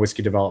collaborate on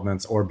whiskey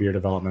developments or beer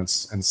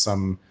developments, and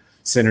some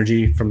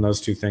synergy from those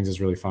two things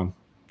is really fun.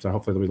 So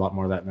hopefully there'll be a lot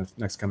more of that in the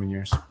next coming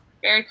years.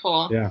 Very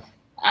cool. Yeah.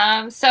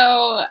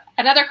 So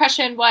another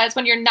question was,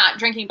 when you're not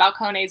drinking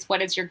Balcones,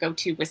 what is your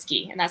go-to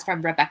whiskey? And that's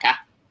from Rebecca.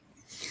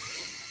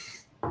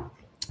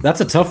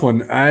 That's a tough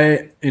one.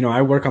 I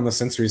work on the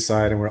sensory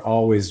side, and we're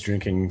always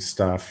drinking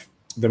stuff.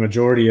 The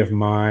majority of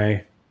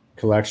my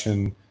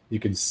collection,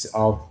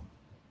 I'll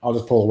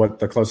just pull what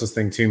the closest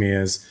thing to me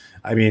is.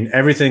 I mean,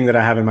 everything that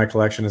I have in my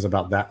collection is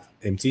about that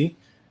empty,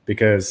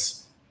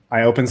 because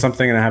I open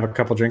something and I have a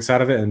couple drinks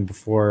out of it, and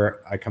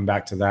before I come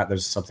back to that,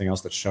 there's something else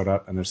that showed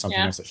up, and there's something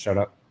else that showed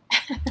up.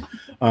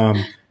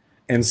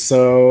 And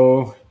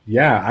so,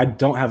 yeah, I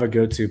don't have a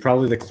go-to.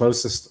 Probably the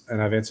closest,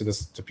 and I've answered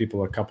this to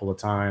people a couple of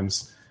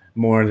times,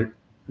 more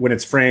when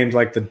it's framed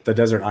like the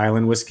Desert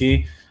Island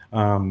whiskey.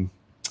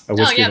 A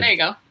whiskey there you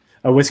go.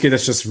 A whiskey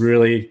that's just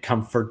really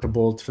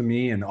comfortable to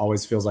me and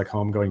always feels like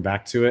home going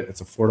back to it.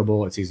 It's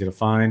affordable. It's easy to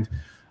find.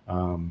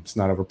 It's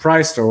not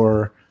overpriced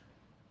or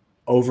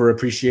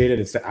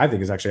overappreciated. I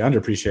think it's actually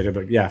underappreciated.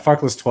 But yeah,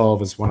 Farkless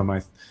 12 is one of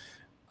my.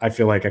 I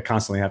feel like I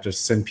constantly have to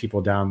send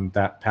people down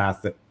that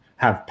path that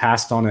have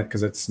passed on it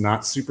because it's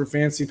not super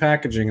fancy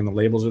packaging and the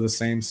labels are the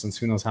same since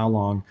who knows how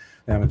long.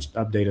 They haven't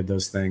updated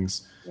those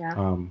things.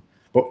 Yeah.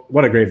 But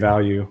what a great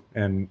value,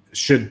 and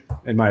should,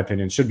 in my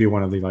opinion, should be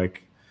one of the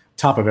like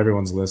top of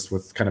everyone's list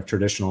with kind of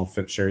traditional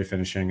sherry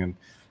finishing,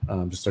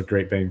 and just a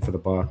great bang for the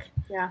buck.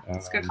 Yeah,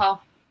 that's a good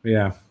call.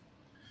 Yeah.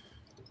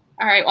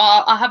 All right.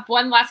 Well, I'll have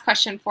one last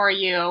question for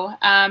you.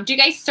 Do you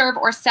guys serve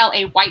or sell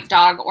a white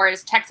dog, or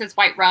is Texas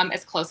white rum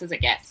as close as it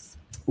gets?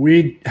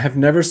 We have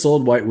never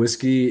sold white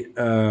whiskey.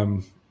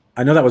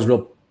 I know that was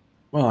well,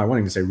 I won't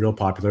even say real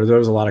popular. There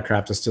was a lot of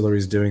craft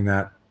distilleries doing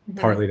that,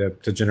 partly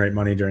to generate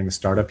money during the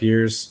startup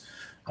years.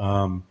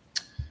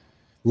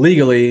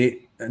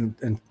 Legally, and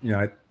you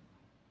know,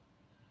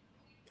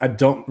 I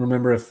don't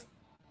remember if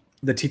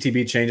the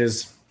TTB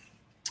changes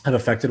have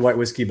affected white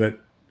whiskey, but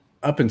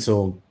up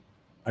until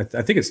I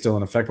think it's still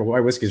in effect, but white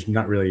whiskey is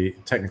not really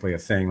technically a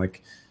thing.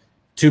 Like,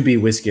 to be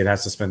whiskey, it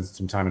has to spend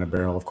some time in a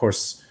barrel. Of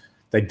course,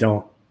 they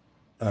don't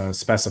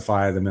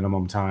specify the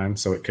minimum time,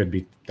 so it could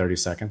be 30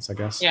 seconds, I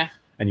guess. Yeah.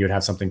 And you would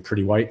have something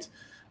pretty white.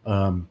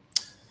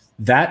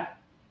 That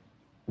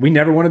we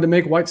never wanted to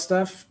make white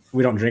stuff.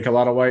 We don't drink a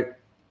lot of white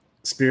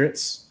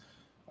spirits.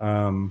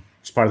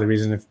 It's part of the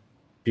reason if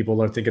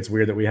people think it's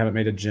weird that we haven't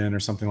made a gin or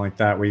something like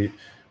that.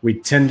 We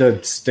tend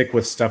to stick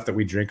with stuff that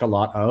we drink a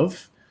lot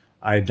of.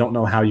 I don't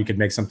know how you could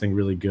make something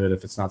really good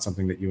if it's not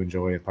something that you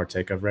enjoy and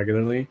partake of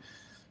regularly.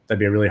 That'd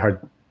be a really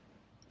hard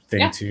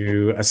thing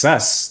to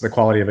assess the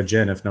quality of a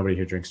gin if nobody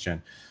here drinks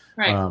gin.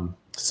 Right.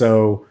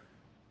 So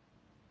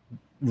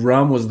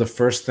rum was the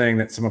first thing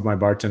that some of my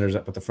bartenders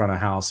up at the front of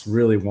house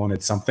really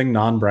wanted, something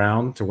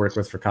non-brown to work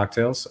with for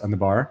cocktails on the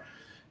bar.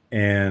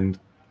 And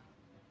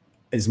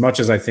as much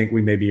as I think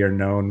we maybe are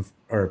known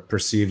or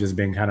perceived as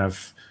being kind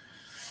of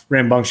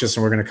rambunctious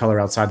and we're going to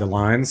color outside the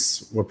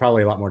lines, we're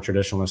probably a lot more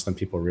traditionalist than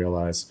people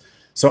realize.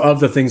 So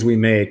of the things we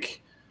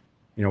make,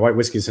 you know, white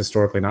whiskey is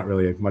historically not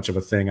really much of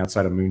a thing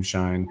outside of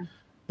moonshine,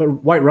 but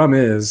white rum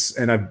is.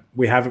 And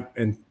we have,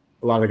 and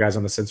a lot of the guys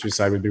on the sensory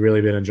side would be really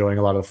been enjoying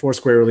a lot of the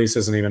Foursquare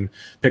releases, and even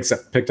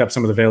picked up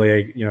some of the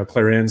Valier, you know,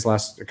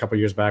 Clarins a couple of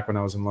years back when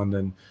I was in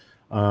London.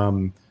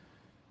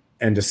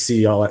 And to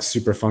see all that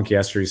super funky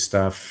estery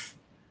stuff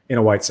in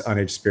a white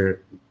unaged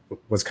spirit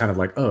was kind of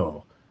like,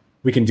 oh,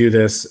 we can do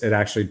this. It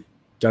actually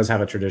does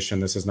have a tradition.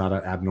 This is not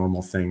an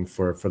abnormal thing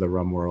for the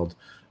rum world.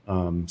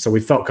 So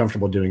we felt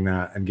comfortable doing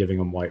that and giving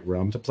them white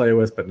rum to play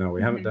with. But no,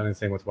 we haven't done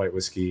anything with white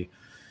whiskey.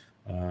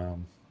 That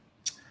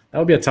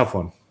would be a tough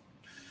one.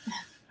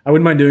 I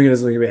wouldn't mind doing it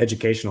as like an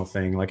educational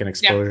thing, like an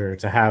exposure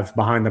to have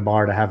behind the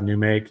bar, to have new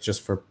make,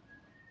 just for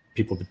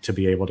people to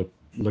be able to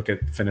look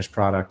at finished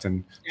product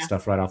and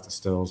stuff right off the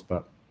stills.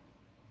 But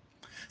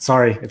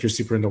sorry if you're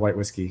super into white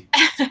whiskey.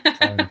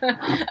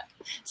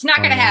 It's not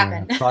going to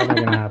happen. Probably not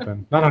going to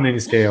happen. Not on any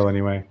scale,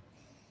 anyway.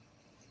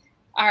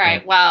 All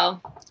right.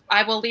 Well,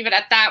 I will leave it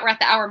at that. We're at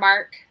the hour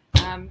mark.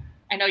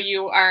 I know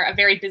you are a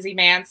very busy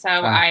man, so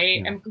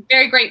I am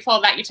very grateful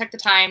that you took the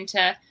time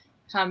to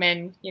come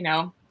and, you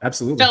know,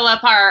 absolutely fill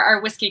up our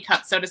whiskey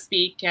cup, so to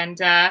speak. And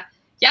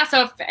yeah,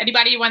 so if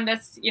anybody, when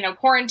this, you know,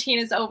 quarantine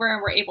is over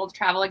and we're able to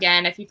travel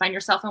again, if you find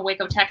yourself in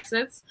Waco,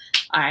 Texas,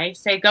 I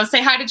say go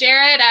say hi to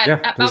Jared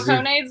at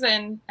Balcones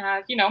and,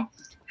 you know,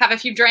 have a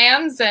few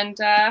drams. And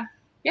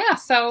yeah,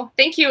 so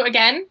thank you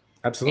again.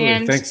 Absolutely.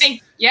 And thanks.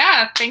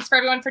 Thanks for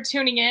everyone for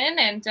tuning in.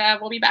 And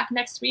we'll be back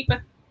next week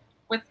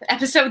with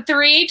episode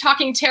 3,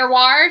 talking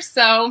terroir.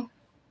 So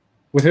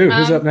with who?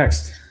 Who's up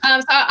next?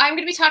 So I'm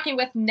going to be talking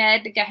with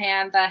Ned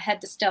Gahan, the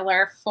head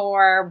distiller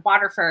for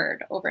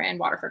Waterford over in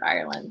Waterford,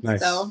 Ireland. Nice.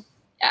 So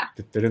yeah,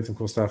 they're doing some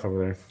cool stuff over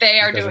there.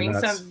 They are doing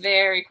some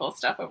very cool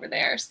stuff over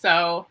there.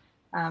 So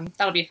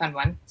that'll be a fun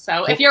one.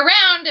 So if you're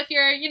around, if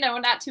you're, you know,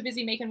 not too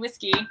busy making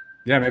whiskey,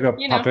 yeah, maybe I'll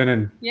pop in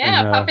and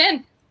pop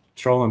in.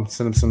 troll him,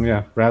 send him some,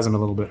 razz him a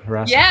little bit,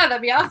 harass him. Yeah,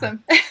 that'd be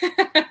awesome.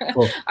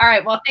 Cool. All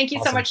right. Well, thank you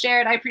so Awesome. much,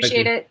 Jared. I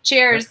appreciate it.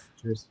 Cheers.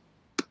 Cheers.